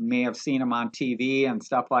 you may have seen them on TV and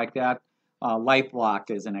stuff like that. LifeLock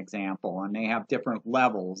is an example, and they have different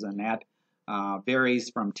levels, and that varies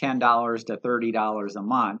from $10 to $30 a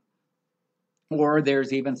month. Or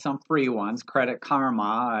there's even some free ones. Credit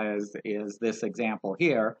Karma is this example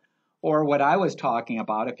here. Or what I was talking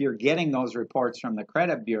about, if you're getting those reports from the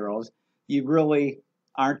credit bureaus, you really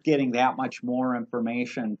aren't getting that much more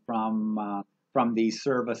information from these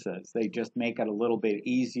services. They just make it a little bit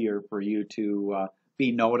easier for you to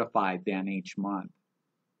be notified then each month.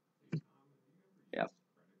 Yes.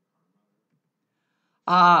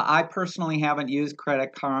 I personally haven't used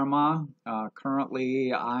Credit Karma.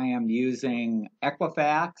 Currently, I am using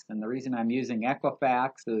Equifax, and the reason I'm using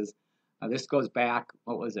Equifax is this goes back,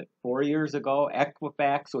 what was it, 4 years ago?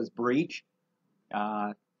 Equifax was breached,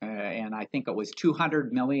 and I think it was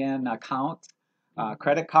 200 million accounts.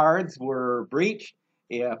 Credit cards were breached.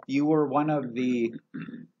 If you were one of the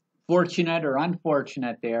fortunate or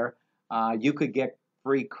unfortunate there, you could get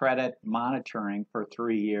free credit monitoring for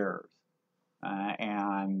 3 years.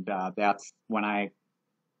 And that's when I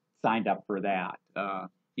signed up for that.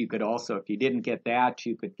 You could also, if you didn't get that,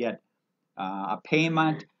 you could get a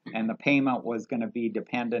payment, and the payment was going to be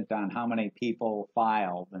dependent on how many people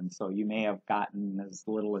filed. And so you may have gotten as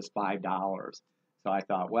little as $5. So I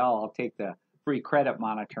thought, well, I'll take the free credit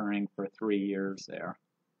monitoring for 3 years there.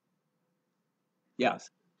 Yes?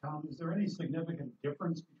 Tom, is there any significant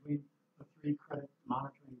difference between the 3 credit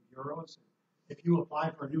monitoring bureaus? If you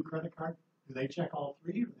apply for a new credit card, do they check all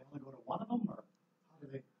 3, or do they only go to one of them, or how do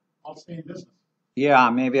they all stay in business? Yeah,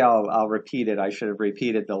 maybe I'll repeat it. I should have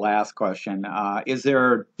repeated the last question. Is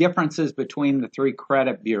there differences between the 3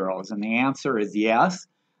 credit bureaus? And the answer is yes,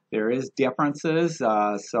 there is differences.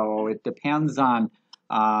 So it depends on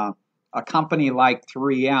a company like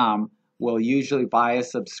 3M will usually buy a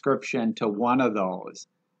subscription to one of those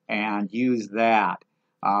and use that.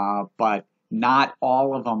 But not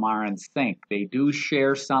all of them are in sync. They do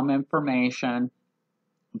share some information,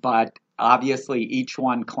 but obviously each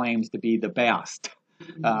one claims to be the best,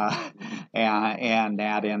 and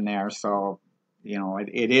that in there. So, you know,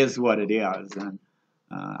 it is what it is. And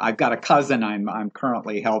I've got a cousin I'm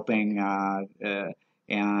currently helping,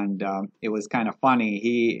 and it was kind of funny.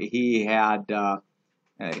 He had a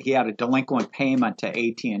delinquent payment to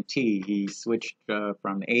AT&T. He switched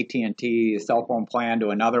from AT&T cell phone plan to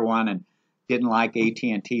another one and didn't like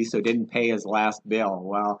AT&T, so didn't pay his last bill.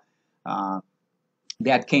 Well,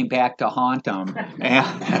 that came back to haunt him,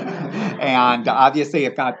 and obviously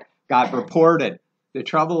it got reported. The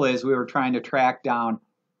trouble is we were trying to track down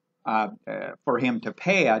for him to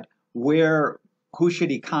pay it. Who should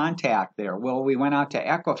he contact there? Well, we went out to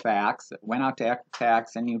Equifax,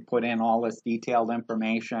 and you put in all this detailed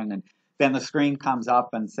information, and then the screen comes up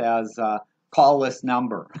and says, call this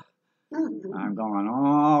number. I'm going,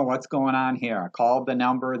 oh, what's going on here? I called the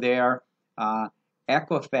number there.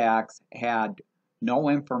 Equifax had no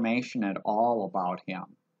information at all about him.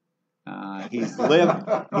 He's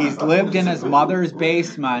lived in his mother's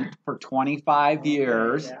basement for 25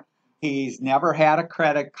 years. He's never had a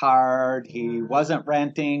credit card. He wasn't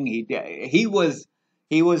renting. He was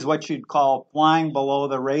what you'd call flying below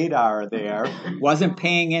the radar there. Wasn't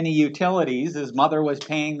paying any utilities. His mother was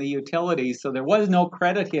paying the utilities, so there was no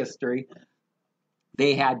credit history.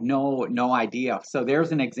 They had no idea. So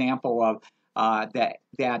there's an example of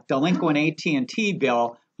that delinquent AT&T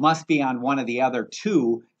bill must be on one of the other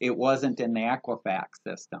 2. It wasn't in the Equifax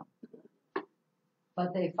system.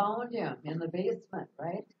 But they found him in the basement,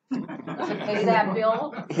 right? To pay that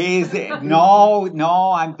bill?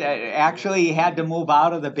 I'm actually he had to move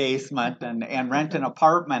out of the basement and rent an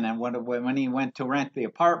apartment. And when he went to rent the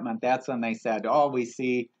apartment, that's when they said, "Oh, we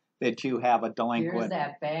see that you have a delinquent." Here's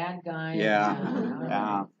that bad guy.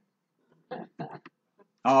 Yeah.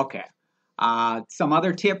 Okay. Some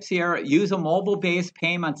other tips here: use a mobile-based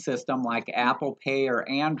payment system like Apple Pay or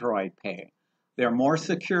Android Pay. They're more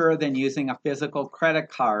secure than using a physical credit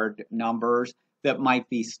card numbers that might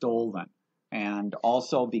be stolen. And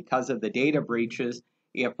also because of the data breaches,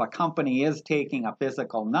 if a company is taking a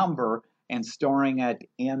physical number and storing it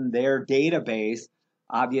in their database.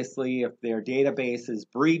 Obviously, if their database is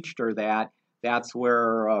breached or that's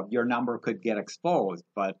where your number could get exposed.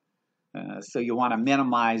 But so you want to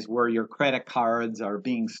minimize where your credit cards are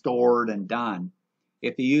being stored and done.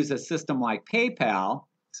 If you use a system like PayPal,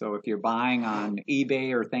 so if you're buying on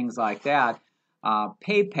eBay or things like that,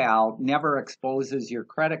 PayPal never exposes your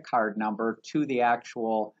credit card number to the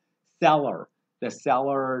actual seller. The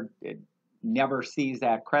seller never sees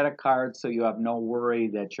that credit card, so you have no worry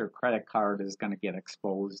that your credit card is going to get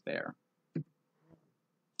exposed there.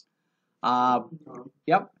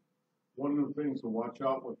 Yep. One of the things to watch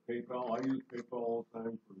out with PayPal, I use PayPal all the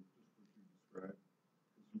time for just what you described,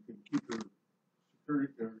 is you can keep your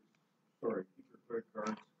keep your credit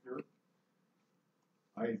card secure.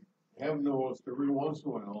 I have noticed every once in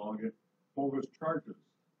a while I'll get bogus charges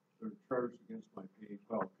that are charged against my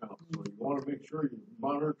PayPal account. So you want to make sure you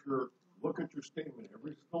look at your statement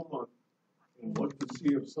every single month and look to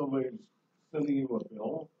see if somebody's sending you a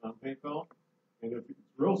bill on PayPal. And if it's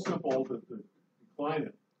real simple to decline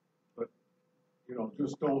it, but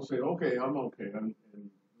just don't say, okay, I'm okay, and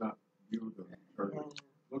not view the charges.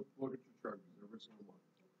 Look at your charges every single month.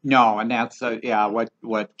 No, and that's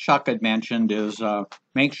what Chuck had mentioned is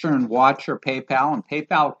make sure and watch your PayPal, and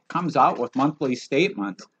PayPal comes out with monthly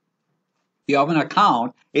statements. If you have an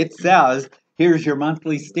account, it says, here's your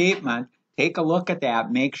monthly statement. Take a look at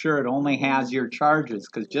that. Make sure it only has your charges,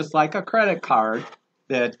 because just like a credit card,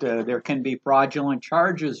 that there can be fraudulent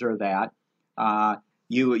charges or that.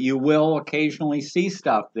 You will occasionally see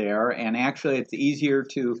stuff there, and actually it's easier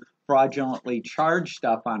to fraudulently charge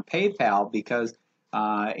stuff on PayPal because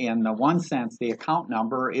in the one sense, the account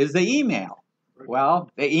number is the email. Well,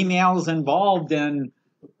 the email is involved in,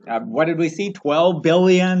 what did we see, 12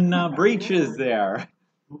 billion breaches there.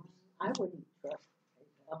 I wouldn't trust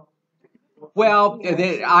PayPal. Well,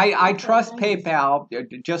 I trust PayPal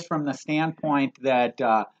just from the standpoint that,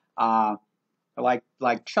 like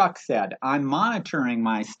Chuck said, I'm monitoring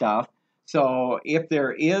my stuff. So if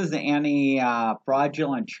there is any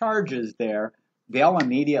fraudulent charges there, they'll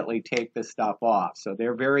immediately take the stuff off. So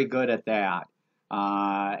they're very good at that.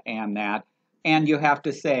 And you have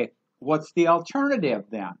to say, what's the alternative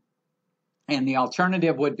then? And the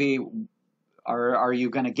alternative would be, are you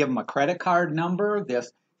going to give them a credit card number?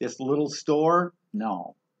 This little store?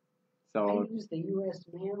 No. So I use the U.S.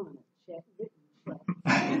 mail and a check, written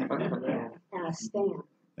check, and a stamp.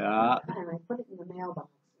 And I put it in the mailbox.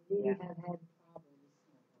 We have had problems.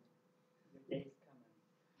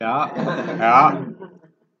 Yeah.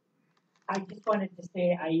 I just wanted to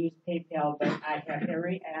say I use PayPal, but I have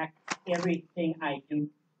everything I do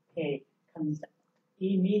pay comes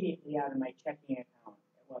immediately out of my checking account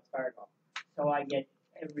at Wells Fargo. So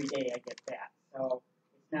every day I get that. So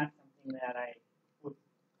it's not something that I would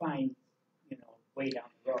find, way down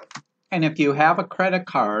the road. And if you have a credit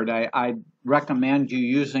card, I recommend you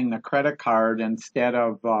using the credit card instead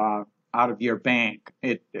of out of your bank,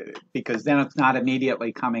 because then it's not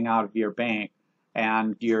immediately coming out of your bank.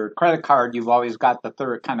 And your credit card, you've always got the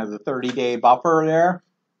 30-day buffer there.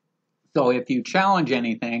 So if you challenge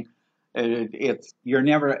anything, it's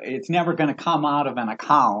never going to come out of an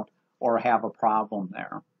account or have a problem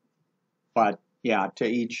there. But yeah, to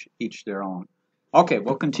each their own. Okay,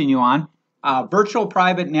 we'll continue on. Virtual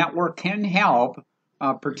private network can help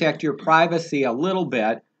protect your privacy a little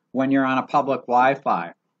bit when you're on a public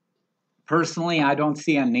Wi-Fi. Personally, I don't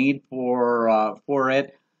see a need for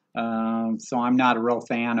it, so I'm not a real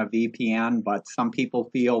fan of VPN, but some people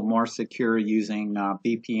feel more secure using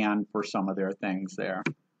VPN for some of their things there.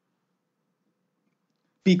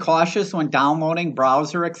 Be cautious when downloading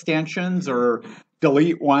browser extensions or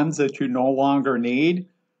delete ones that you no longer need.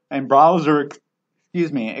 And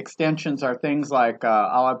extensions are things like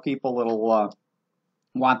I'll have people that'll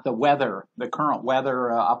want the current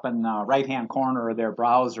weather up in the right-hand corner of their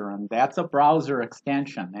browser, and that's a browser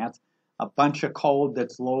extension. That's a bunch of code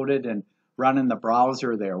that's loaded and run in the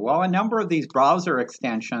browser there. Well, a number of these browser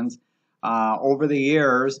extensions over the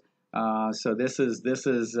years, so this is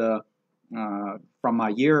from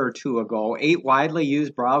a year or two ago, 8 widely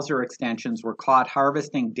used browser extensions were caught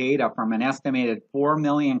harvesting data from an estimated 4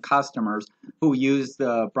 million customers who use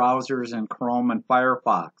the browsers in Chrome and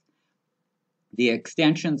Firefox. The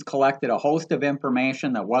extensions collected a host of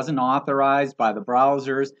information that wasn't authorized by the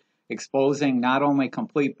browsers, exposing not only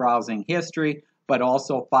complete browsing history, but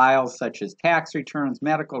also files such as tax returns,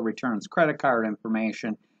 medical returns, credit card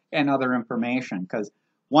information, and other information. Because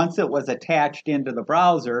once it was attached into the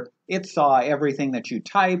browser, it saw everything that you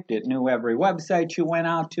typed, it knew every website you went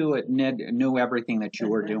out to, it knew everything that you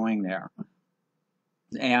were doing there.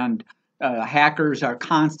 And hackers are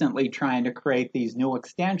constantly trying to create these new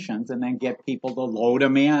extensions and then get people to load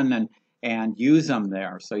them in and use them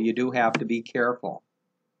there. So you do have to be careful.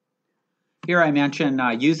 Here I mentioned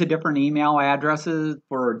use a different email addresses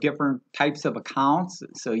for different types of accounts.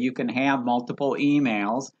 So you can have multiple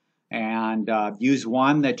emails and use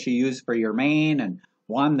one that you use for your main and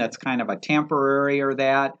one that's kind of a temporary or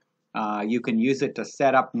that. You can use it to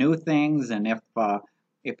set up new things, and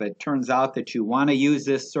if it turns out that you want to use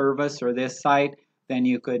this service or this site, then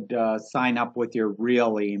you could sign up with your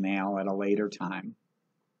real email at a later time.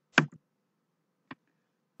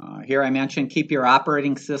 Here I mentioned keep your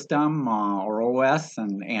operating system or OS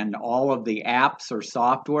and all of the apps or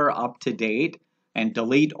software up to date and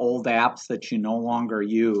delete old apps that you no longer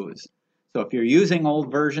use. So if you're using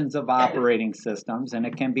old versions of operating systems, and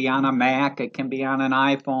it can be on a Mac, it can be on an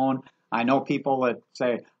iPhone. I know people that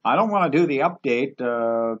say, I don't want to do the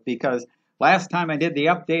update because last time I did the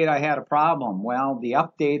update I had a problem. Well, the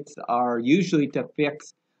updates are usually to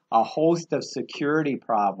fix a host of security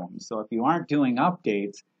problems. So if you aren't doing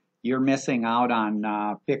updates, you're missing out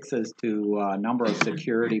on fixes to a number of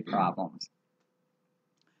security problems.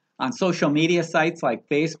 On social media sites like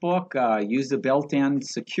Facebook, use the built-in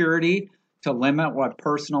security to limit what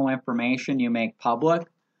personal information you make public.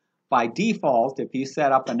 By default, if you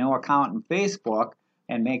set up a new account in Facebook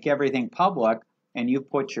and make everything public, and you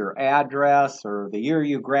put your address or the year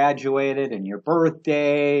you graduated and your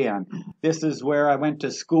birthday and this is where I went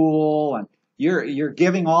to school, and you're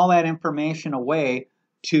giving all that information away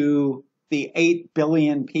to the 8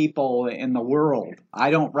 billion people in the world.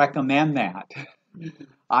 I don't recommend that.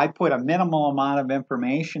 I put a minimal amount of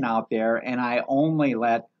information out there, and I only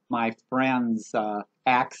let my friends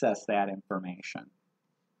access that information.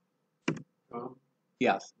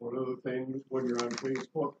 Yes. One of the things when you're on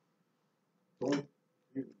Facebook,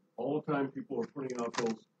 all the time people are putting out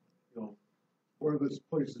those, where the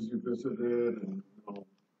places you visited and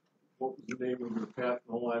what was the name of your pet and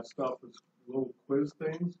all that stuff. It's little quiz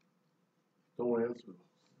things. Don't answer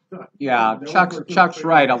them. Yeah, Chuck's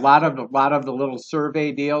right. A lot of the little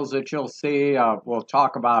survey deals that you'll see will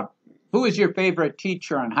talk about who is your favorite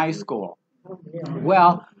teacher in high school.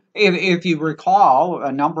 Well, if you recall,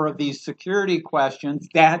 a number of these security questions,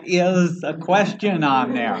 that is a question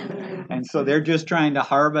on there, and so they're just trying to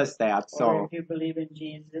harvest that. So, or if you believe in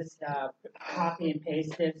Jesus, copy and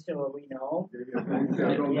paste it so we know.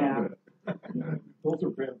 Yeah. Those are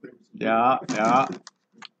bad things. Yeah.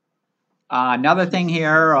 Another thing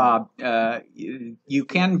here, you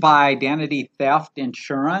can buy identity theft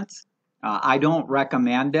insurance. I don't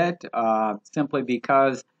recommend it simply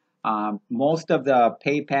because most of the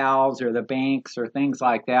PayPals or the banks or things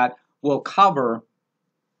like that will cover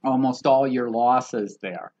almost all your losses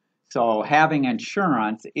there. So having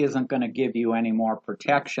insurance isn't going to give you any more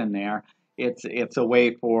protection there. It's a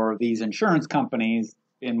way for these insurance companies,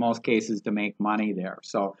 in most cases, to make money there.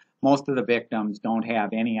 So most of the victims don't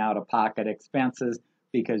have any out-of-pocket expenses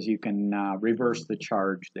because you can reverse the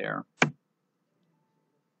charge there.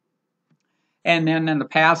 And then in the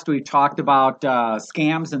past, we talked about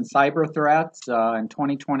scams and cyber threats in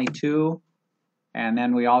 2022. And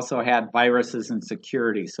then we also had viruses and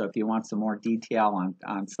security. So if you want some more detail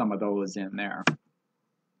on some of those in there.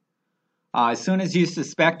 As soon as you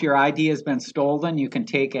suspect your ID has been stolen, you can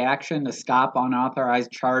take action to stop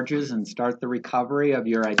unauthorized charges and start the recovery of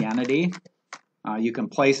your identity. You can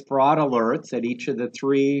place fraud alerts at each of the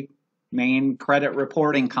 3 main credit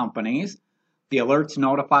reporting companies. The alerts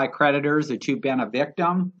notify creditors that you've been a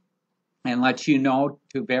victim and let you know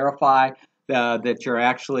to verify that you're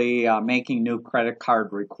actually making new credit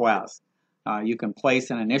card requests. You can place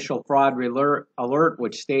an initial fraud alert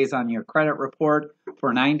which stays on your credit report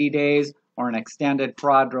for 90 days or an extended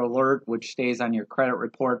fraud alert which stays on your credit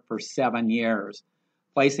report for 7 years.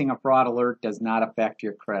 Placing a fraud alert does not affect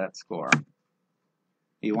your credit score.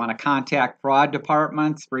 You want to contact fraud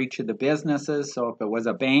departments for each of the businesses. So if it was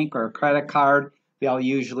a bank or a credit card, they'll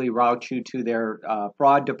usually route you to their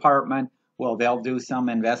fraud department. Well, they'll do some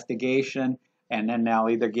investigation, and then they'll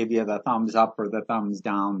either give you the thumbs up or the thumbs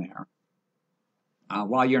down there.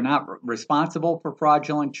 While you're not responsible for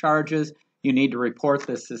fraudulent charges, you need to report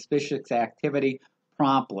the suspicious activity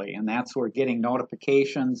promptly, and that's where getting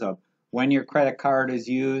notifications of when your credit card is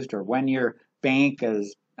used or when your bank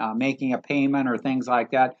is making a payment or things like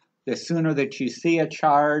that. The sooner that you see a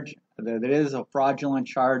charge that is a fraudulent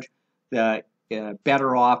charge, the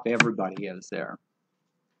better off everybody is there.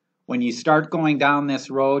 When you start going down this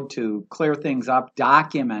road to clear things up,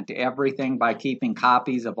 document everything by keeping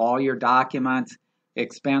copies of all your documents,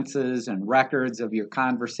 expenses, and records of your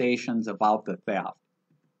conversations about the theft.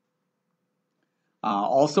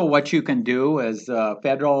 Also, what you can do is the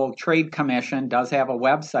Federal Trade Commission does have a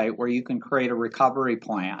website where you can create a recovery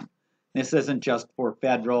plan. This isn't just for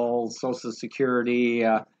federal, Social Security,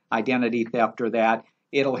 identity theft or that.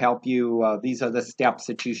 It'll help you. These are the steps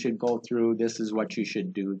that you should go through. This is what you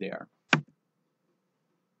should do there.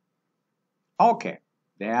 Okay,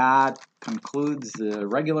 that concludes the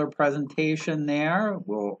regular presentation there.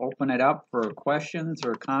 We'll open it up for questions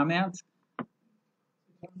or comments.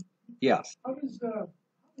 Yes. How does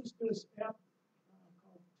this app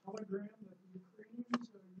called Telegram that the Ukrainians are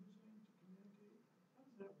using to communicate?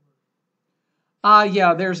 How does that work?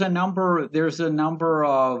 Yeah, there's a number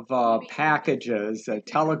of packages.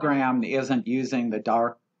 Telegram isn't using the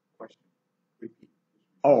dark.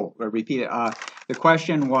 Oh, repeat it. The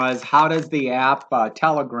question was, how does the app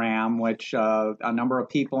Telegram, which a number of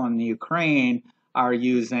people in the Ukraine are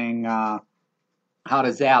using, how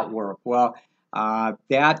does that work? Well,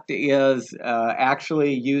 that is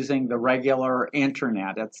actually using the regular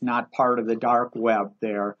internet. It's not part of the dark web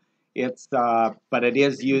there. But it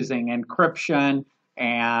is using encryption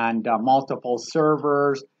and multiple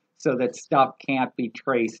servers so that stuff can't be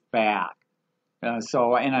traced back.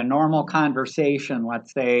 So in a normal conversation,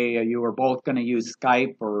 let's say you were both going to use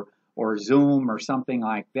Skype or Zoom or something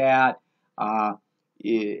like that,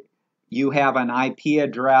 you have an IP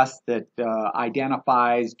address that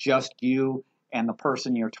identifies just you, and the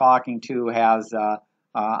person you're talking to has an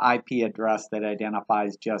IP address that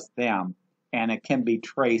identifies just them. And it can be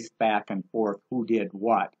traced back and forth who did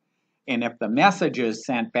what. And if the messages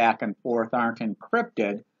sent back and forth aren't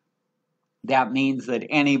encrypted, that means that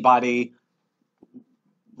anybody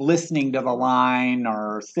listening to the line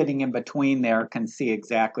or sitting in between there can see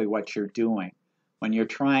exactly what you're doing. When you're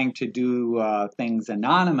trying to do things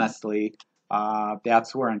anonymously,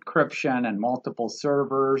 that's where encryption and multiple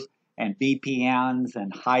servers and VPNs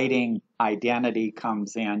and hiding identity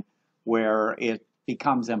comes in, where it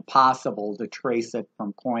becomes impossible to trace it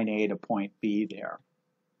from point A to point B there.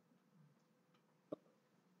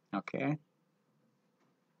 Okay?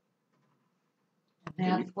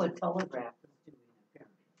 And that's what Telegraph is doing,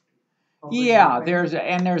 apparently. Yeah,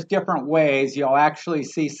 there's different ways. You'll actually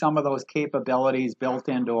see some of those capabilities built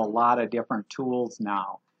into a lot of different tools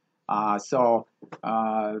now.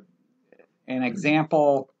 An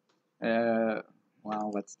example,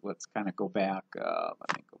 well, let's kind of go back.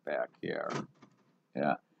 Let me go back here.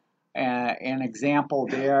 Yeah, an example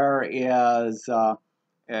there is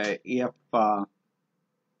if oh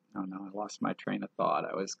no, I lost my train of thought.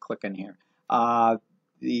 I was clicking here.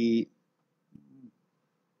 There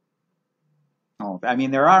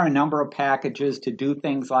are a number of packages to do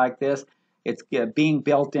things like this. It's being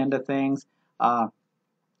built into things.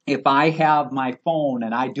 If I have my phone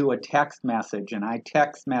and I do a text message and I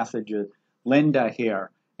text messages Linda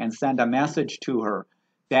here and send a message to her,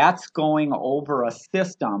 that's going over a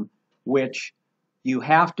system which you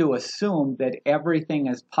have to assume that everything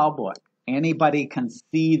is public. Anybody can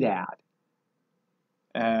see that.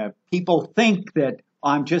 People think that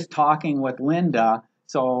I'm just talking with Linda,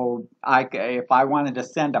 so if I wanted to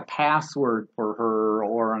send a password for her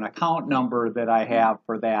or an account number that I have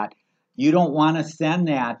for that, you don't want to send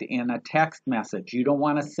that in a text message. You don't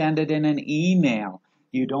want to send it in an email.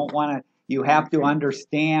 You have to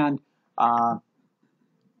understand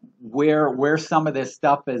where some of this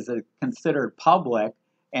stuff is considered public.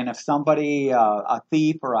 And if somebody, a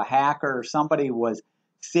thief or a hacker or somebody was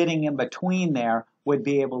sitting in between there, would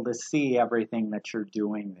be able to see everything that you're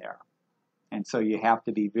doing there. And so you have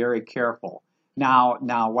to be very careful. Now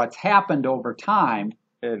what's happened over time,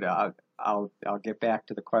 I'll get back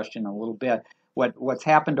to the question a little bit. What's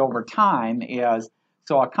happened over time is,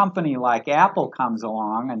 so a company like Apple comes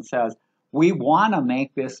along and says, we want to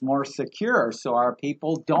make this more secure so our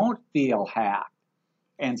people don't feel hacked.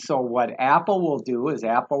 And so what Apple will do is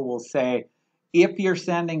Apple will say, if you're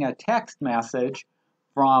sending a text message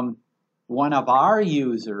from one of our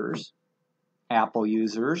users, Apple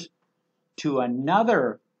users, to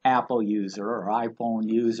another Apple user or iPhone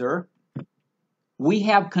user, we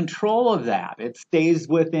have control of that. It stays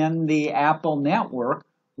within the Apple network.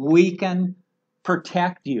 We can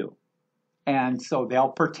protect you. And so they'll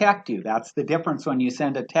protect you. That's the difference when you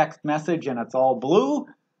send a text message and it's all blue.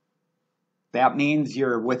 That means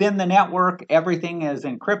you're within the network. Everything is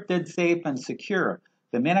encrypted, safe, and secure.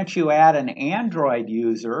 The minute you add an Android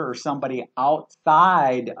user or somebody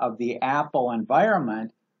outside of the Apple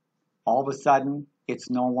environment, all of a sudden it's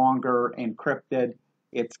no longer encrypted.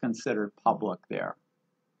 It's considered public there.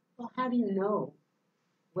 Well, how do you know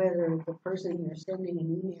whether the person you're sending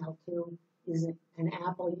an email to is an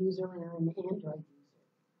Apple user or an Android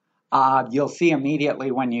You'll see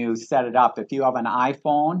immediately when you set it up. If you have an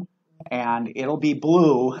iPhone, and it'll be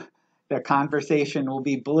blue, the conversation will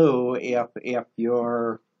be blue if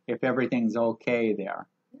everything's okay there.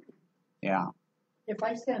 Yeah. If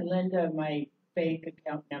I send Linda my fake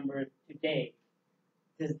account number today,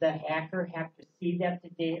 does the hacker have to see that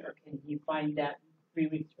today, or can he find that 3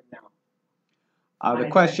 weeks from now? The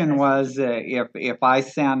question was if I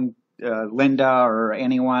send Linda or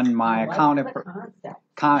anyone my account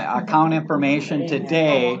information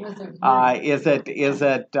today,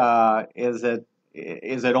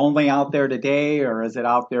 is it only out there today, or is it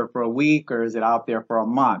out there for a week, or is it out there for a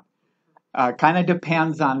month? Kind of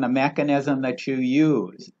depends on the mechanism that you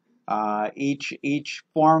use. Each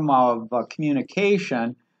form of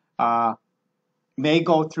communication may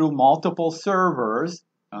go through multiple servers.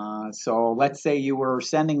 So let's say you were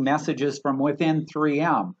sending messages from within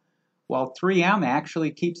 3M. Well, 3M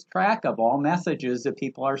actually keeps track of all messages that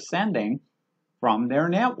people are sending from their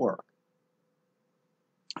network.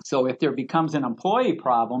 So if there becomes an employee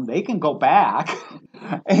problem, they can go back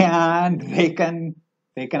and they can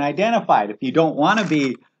identify it. If you don't want to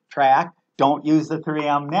be tracked, don't use the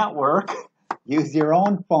 3M network. Use your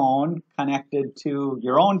own phone connected to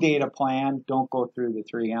your own data plan. Don't go through the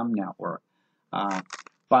 3M network.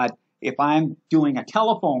 But if I'm doing a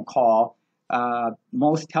telephone call,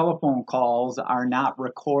 most telephone calls are not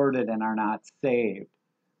recorded and are not saved.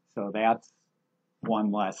 So that's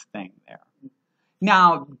one less thing there.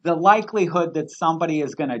 Now, the likelihood that somebody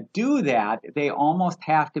is going to do that, they almost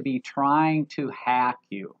have to be trying to hack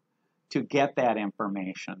you to get that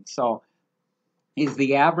information. So is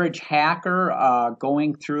the average hacker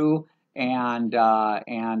going through and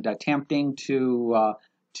attempting to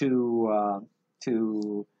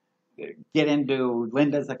get into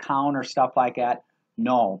Linda's account or stuff like that?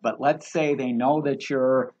 No, but let's say they know that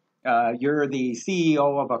you're the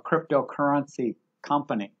CEO of a cryptocurrency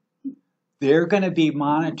company. They're going to be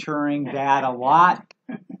monitoring that a lot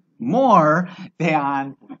more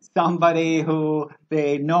than somebody who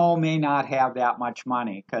they know may not have that much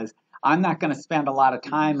money, because I'm not going to spend a lot of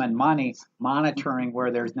time and money monitoring where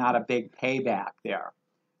there's not a big payback there.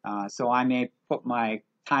 So I may put my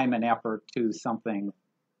time and effort to something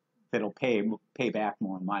that'll pay back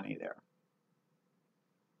more money there.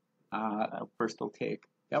 First we'll take.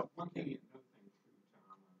 Yep. One thing too,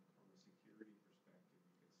 Tom, from a security perspective,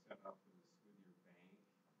 you can set up with your bank and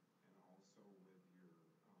also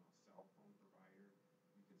with your cell phone provider.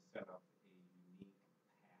 You can set up a unique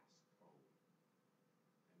passcode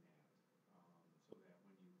in that, so that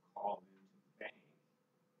when you call into the bank,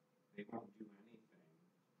 they won't do anything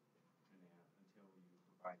in that until you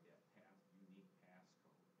provide that unique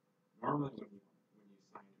passcode. Normally, when you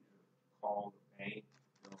sign to call the bank,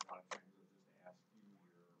 a lot of times they'll just ask you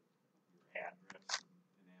your address,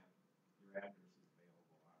 and that your address is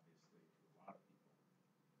available, obviously, to a lot of people.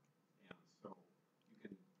 And so you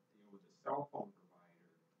can, with a cell phone provider,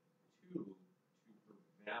 to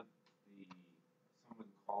prevent someone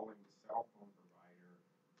calling the cell phone provider,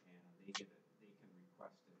 and they can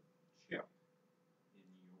request a chip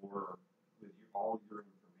with all your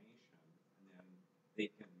information, and then they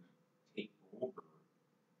can take over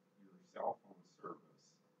your cell phone service.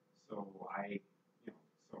 So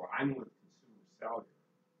I'm with Consumer Cellular,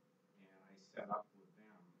 and I set up with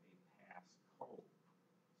them a passcode,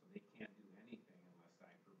 so they can't do anything unless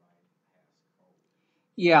I provide a passcode.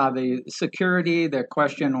 Yeah, the security, the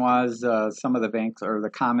question was some of the banks, or the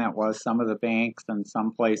comment was some of the banks and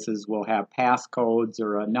some places will have passcodes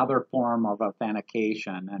or another form of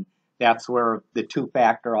authentication, and that's where the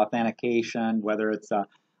two-factor authentication, whether it's a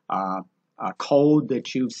code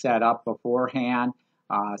that you've set up beforehand.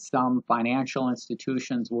 Some financial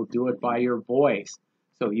institutions will do it by your voice.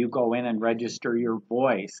 So you go in and register your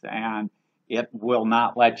voice, and it will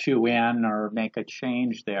not let you in or make a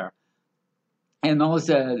change there. And those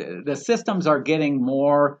the systems are getting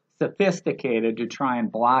more sophisticated to try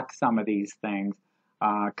and block some of these things,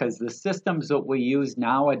 because the systems that we use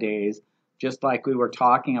nowadays, just like we were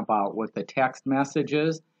talking about with the text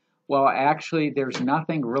messages, well, actually, there's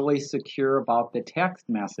nothing really secure about the text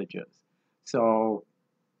messages. So,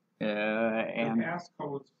 and the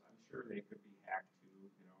passcodes, I'm sure they could be hacked too,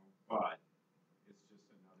 but it's just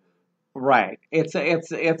another. Right.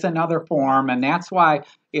 It's another form, and that's why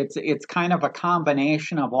it's kind of a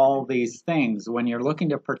combination of all these things. When you're looking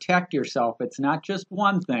to protect yourself, it's not just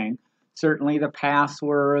one thing. Certainly the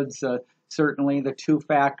passwords, certainly the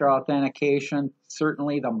two-factor authentication,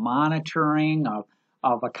 certainly the monitoring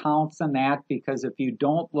of accounts and that, because if you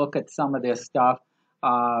don't look at some of this stuff,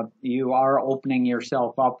 you are opening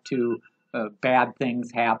yourself up to bad things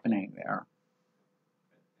happening there.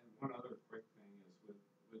 And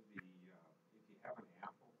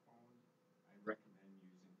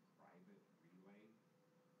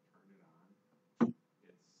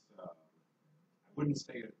wouldn't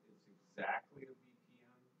say it's exactly a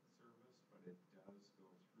VPN service, but it does go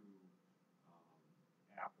through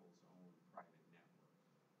Apple's own private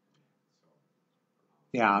network.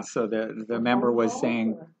 Yeah, so the member was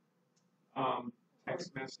saying,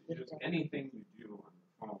 Text messages, anything you do on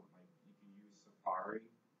the phone, like you can use Safari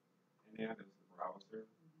and that as the browser,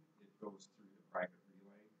 it goes through the private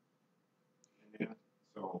relay and that.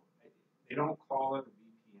 So they don't call it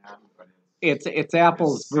a VPN, but it's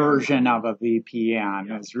Apple's version of a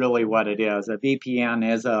VPN is really what it is. A VPN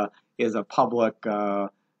is a public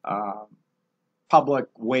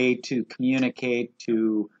way to communicate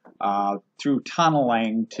to through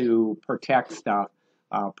tunneling to protect stuff.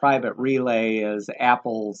 Private relay is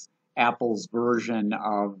Apple's version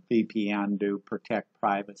of VPN to protect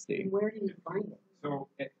privacy. And where do you find it? So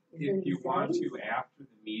if you want to, after the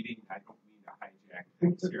meeting, I don't mean to hijack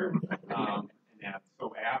things here,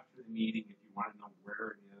 so after the meeting, if you want to know where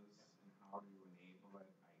it is and how to enable it,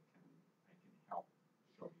 I can help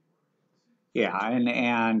show you where it is. Yeah,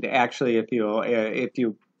 and actually, if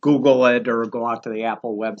you Google it or go out to the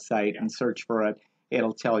Apple website and search for it,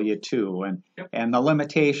 it'll tell you too. And the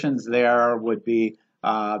limitations there would be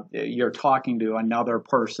you're talking to another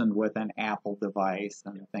person with an Apple device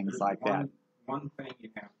and things like that. One thing you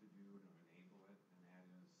have to do to enable it,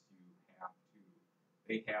 and that is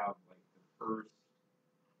they have like the first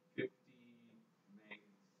 50 megs,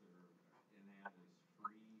 and that is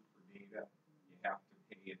free for data. You have to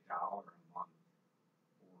pay $1 a month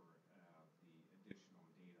for the additional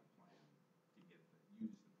data plan to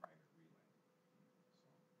use the private relay.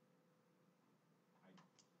 So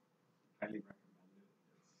I highly recommend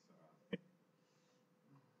it.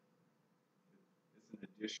 It's an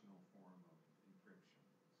additional form of encryption.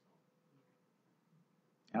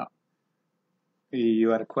 Yeah. You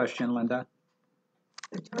had a question, Linda?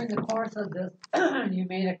 During the course of this, you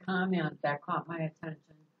made a comment that caught my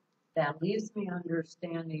attention that leaves me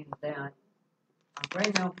understanding that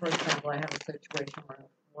right now, for example, I have a situation where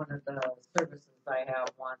one of the services I have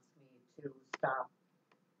wants to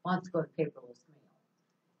go to paperless mail.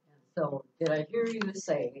 And so, did I hear you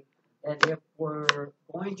say that if we're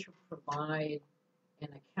going to provide an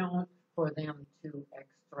account for them to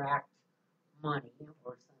extract money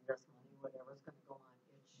or send us money, whatever's going to go on,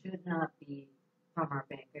 it should not be from our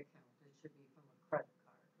bank account. It should be from a credit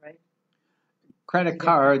card, right? Credit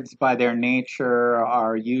cards, by their nature,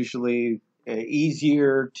 are usually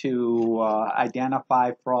easier to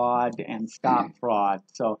identify fraud and stop fraud.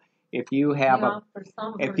 So if you have a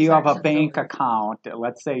bank account,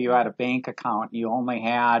 let's say you had a bank account, you only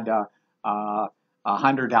had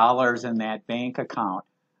 $100 in that bank account.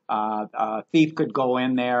 A thief could go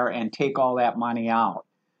in there and take all that money out.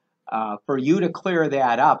 For you to clear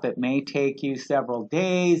that up, it may take you several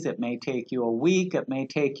days, it may take you a week, it may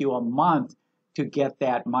take you a month to get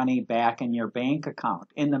that money back in your bank account.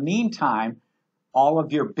 In the meantime, all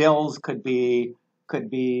of your bills could be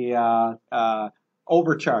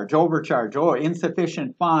overcharge, or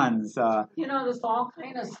insufficient funds. This all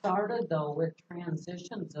kind of started though with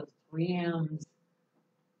transitions of 3M's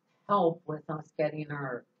help with us getting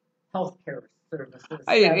our healthcare services set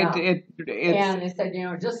up. And they said,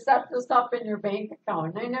 just set this up in your bank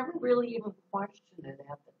account. And I never really even questioned it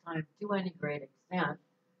at the time to any great extent,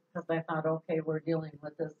 because I thought, okay, we're dealing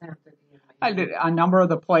with this entity. A number of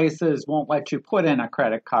the places won't let you put in a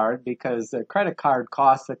credit card because the credit card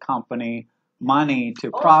costs the company money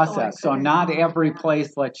to process. So not every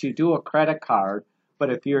place lets you do a credit card, but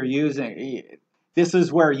if you're using, this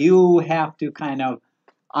is where you have to kind of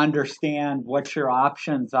understand what your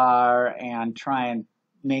options are and try and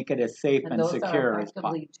make it as safe and secure as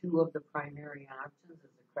possible. Those are effectively two of the primary options,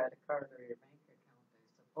 is a credit card or your bank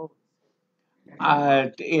account,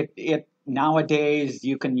 I suppose. Nowadays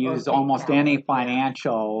you can use almost any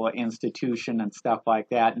financial institution and stuff like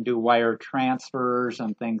that and do wire transfers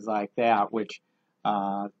and things like that,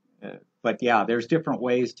 but yeah, there's different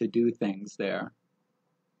ways to do things there.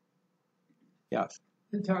 Yes.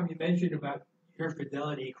 And Tom, you mentioned about your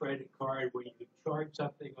Fidelity credit card where you charge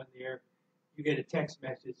something on there, you get a text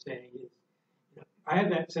message saying I have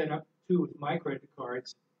that set up too with my credit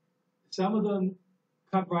cards. Some of them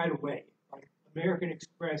come right away. Like American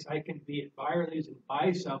Express, I can be at Byerly's and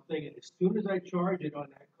buy something, and as soon as I charge it on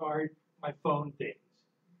that card, my phone dings.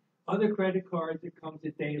 Other credit cards, it comes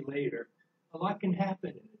a day later. A lot can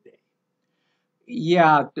happen in a day.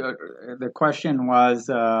 Yeah, the question was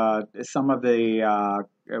some of the,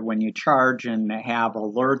 when you charge and have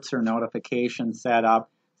alerts or notifications set up,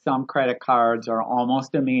 some credit cards are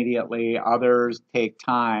almost immediately, others take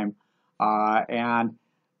time. And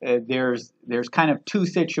there's kind of two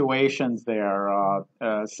situations there.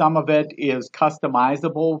 Some of it is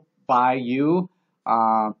customizable by you.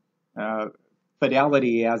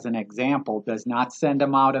 Fidelity, as an example, does not send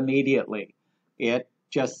them out immediately. It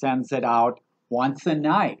just sends it out once a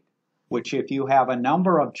night, which if you have a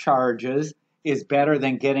number of charges is better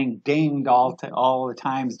than getting dinged all the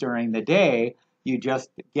times during the day. You just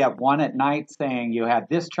get one at night saying you had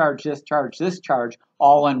this charge, this charge, this charge,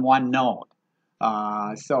 all in one note.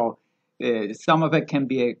 So some of it can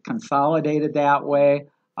be consolidated that way.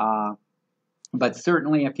 But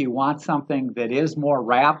certainly if you want something that is more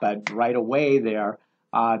rapid right away there,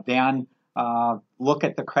 then look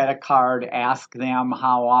at the credit card, ask them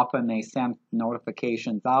how often they send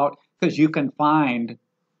notifications out, because you can find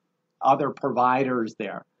other providers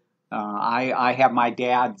there. I have my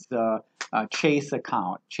dad's Chase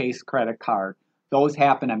account, Chase credit card. Those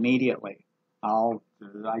happen immediately.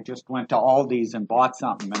 I just went to Aldi's and bought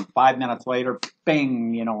something, and 5 minutes later,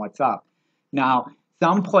 bing, it's up. Now,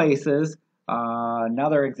 some places,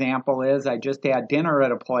 another example is I just had dinner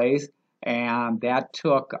at a place, and that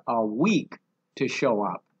took a week to show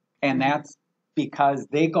up. And that's because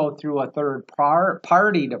they go through a third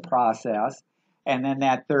party to process, and then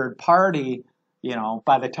that third party,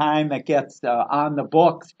 by the time it gets on the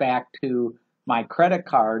books back to my credit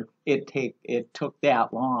card, it took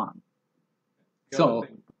that long. The other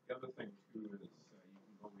thing too is you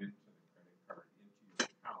can go into the credit card, into your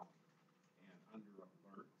account, and under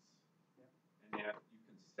alerts, and that you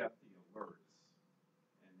can set the alerts,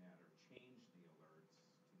 and that or change the alerts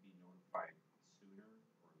to be notified sooner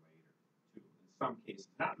or later too. In some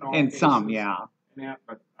cases, not in all cases. Some, yeah. And that,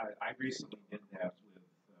 but I recently did that with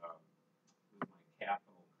my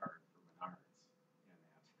Capital card for Menards,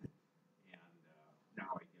 and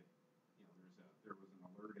now I get, there was an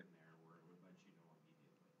alert in there where it would let you know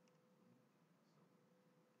immediately.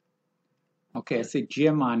 Okay, I see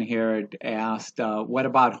Jim on here had asked, what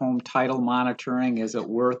about home title monitoring? Is it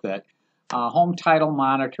worth it? Home title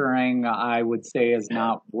monitoring, I would say, is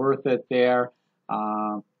not worth it there.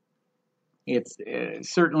 It's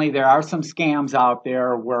certainly there are some scams out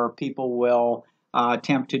there where people will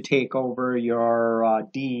attempt to take over your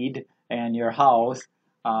deed and your house.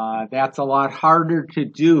 That's a lot harder to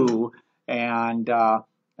do, and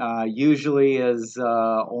usually is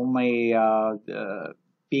only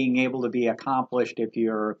being able to be accomplished if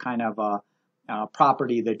you're kind of a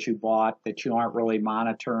property that you bought that you aren't really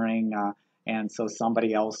monitoring, and so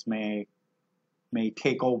somebody else may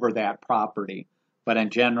take over that property. But in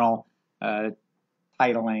general,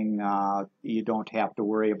 titling, you don't have to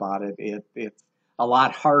worry about it. It's a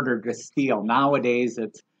lot harder to steal. Nowadays,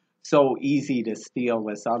 it's so easy to steal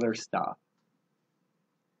this other stuff.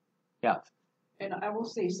 Yes. And I will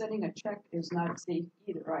say, sending a check is not safe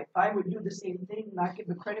either. I would do the same thing, not give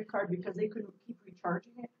a credit card because they couldn't keep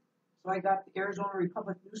recharging it. So I got the Arizona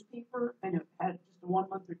Republic newspaper, and it had just a 1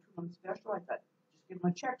 month or 2 month special. I thought, just give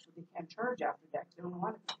them a check so they can't charge after that because they don't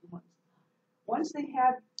want it for 2 months. Once they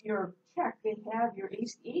have your check, they have your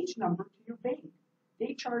ACH number to your bank.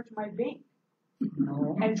 They charge my bank.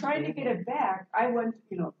 And trying to get it back, I went,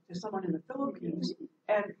 to someone in the Philippines,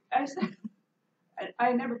 and I said,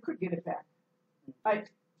 I never could get it back.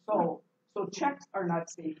 So checks are not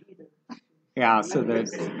safe either. Yeah. So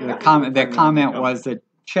the comment was that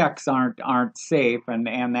checks aren't safe,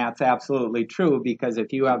 and that's absolutely true, because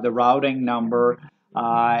if you have the routing number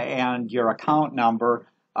and your account number,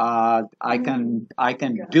 I can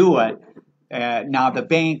do it. Now the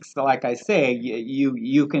banks, like I say,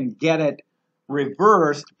 you can get it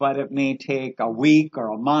reversed, but it may take a week or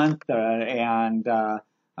a month, and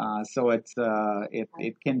so it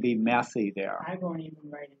can be messy there. I won't even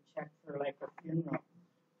write a check for like a funeral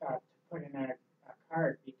to put in a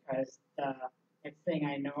card, because the next thing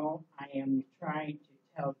I know, I am trying to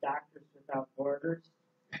tell Doctors Without Borders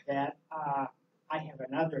that I have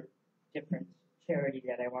another different charity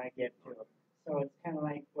that I want to give to. So it's kind of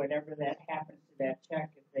like whatever that happens to that check,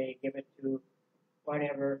 if they give it to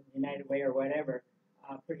whatever, United Way or whatever,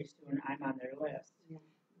 pretty soon I'm on their list.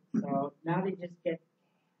 So now they just get.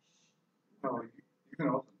 No, you can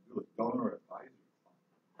also do a donor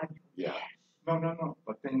advisory. Yeah. No.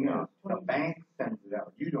 But then the bank sends it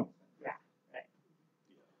out. You don't send it out. Yeah, right.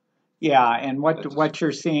 Yeah, and what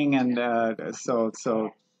you're seeing, and so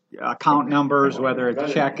account numbers, whether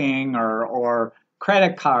it's checking or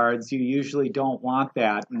credit cards, you usually don't want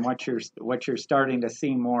that. And what you're starting to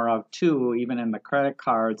see more of too, even in the credit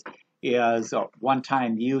cards, is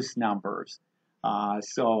one-time use numbers.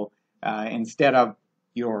 So instead of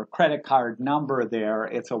your credit card number there,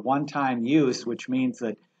 it's a one-time use, which means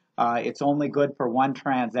that it's only good for one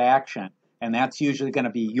transaction. and that's usually going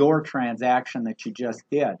to be your transaction that you just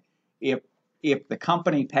did. If the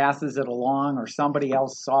company passes it along or somebody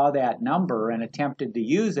else saw that number and attempted to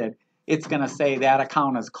use it, it's going to say that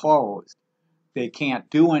account is closed. They can't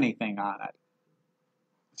do anything on it.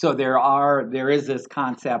 So there is this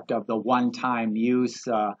concept of the one-time use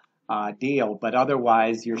deal, but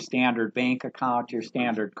otherwise your standard bank account, your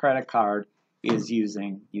standard credit card is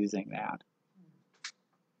using that.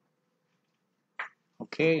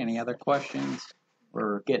 Okay, any other questions?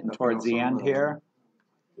 We're getting towards the end here.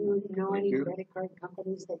 Do you know any credit card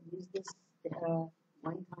companies that use this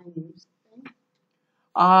one-time use thing?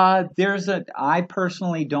 I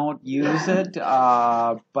personally don't use it,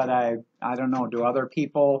 but I don't know. Do other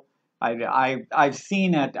people? I've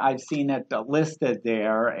seen it listed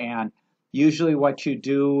there, and usually what you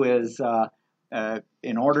do is,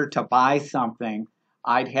 in order to buy something,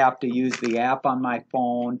 I'd have to use the app on my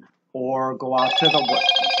phone or go out to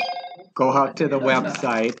the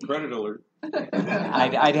website. Credit alert.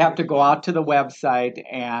 I'd have to go out to the website,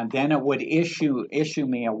 and then it would issue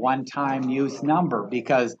me a one-time use number,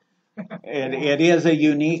 because it is a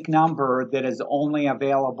unique number that is only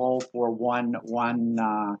available for one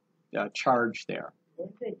charge there. Where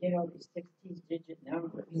do they get all these 16-digit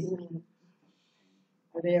numbers?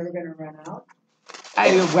 Are they ever going to run out?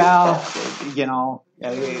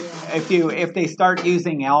 If they start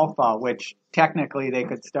using alpha, which technically they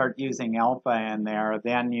could start using alpha in there,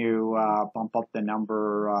 then you bump up the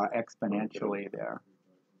number exponentially there.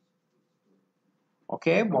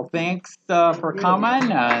 Okay, well, thanks for coming,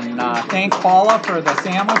 and thank Paula for the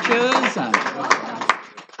sandwiches. And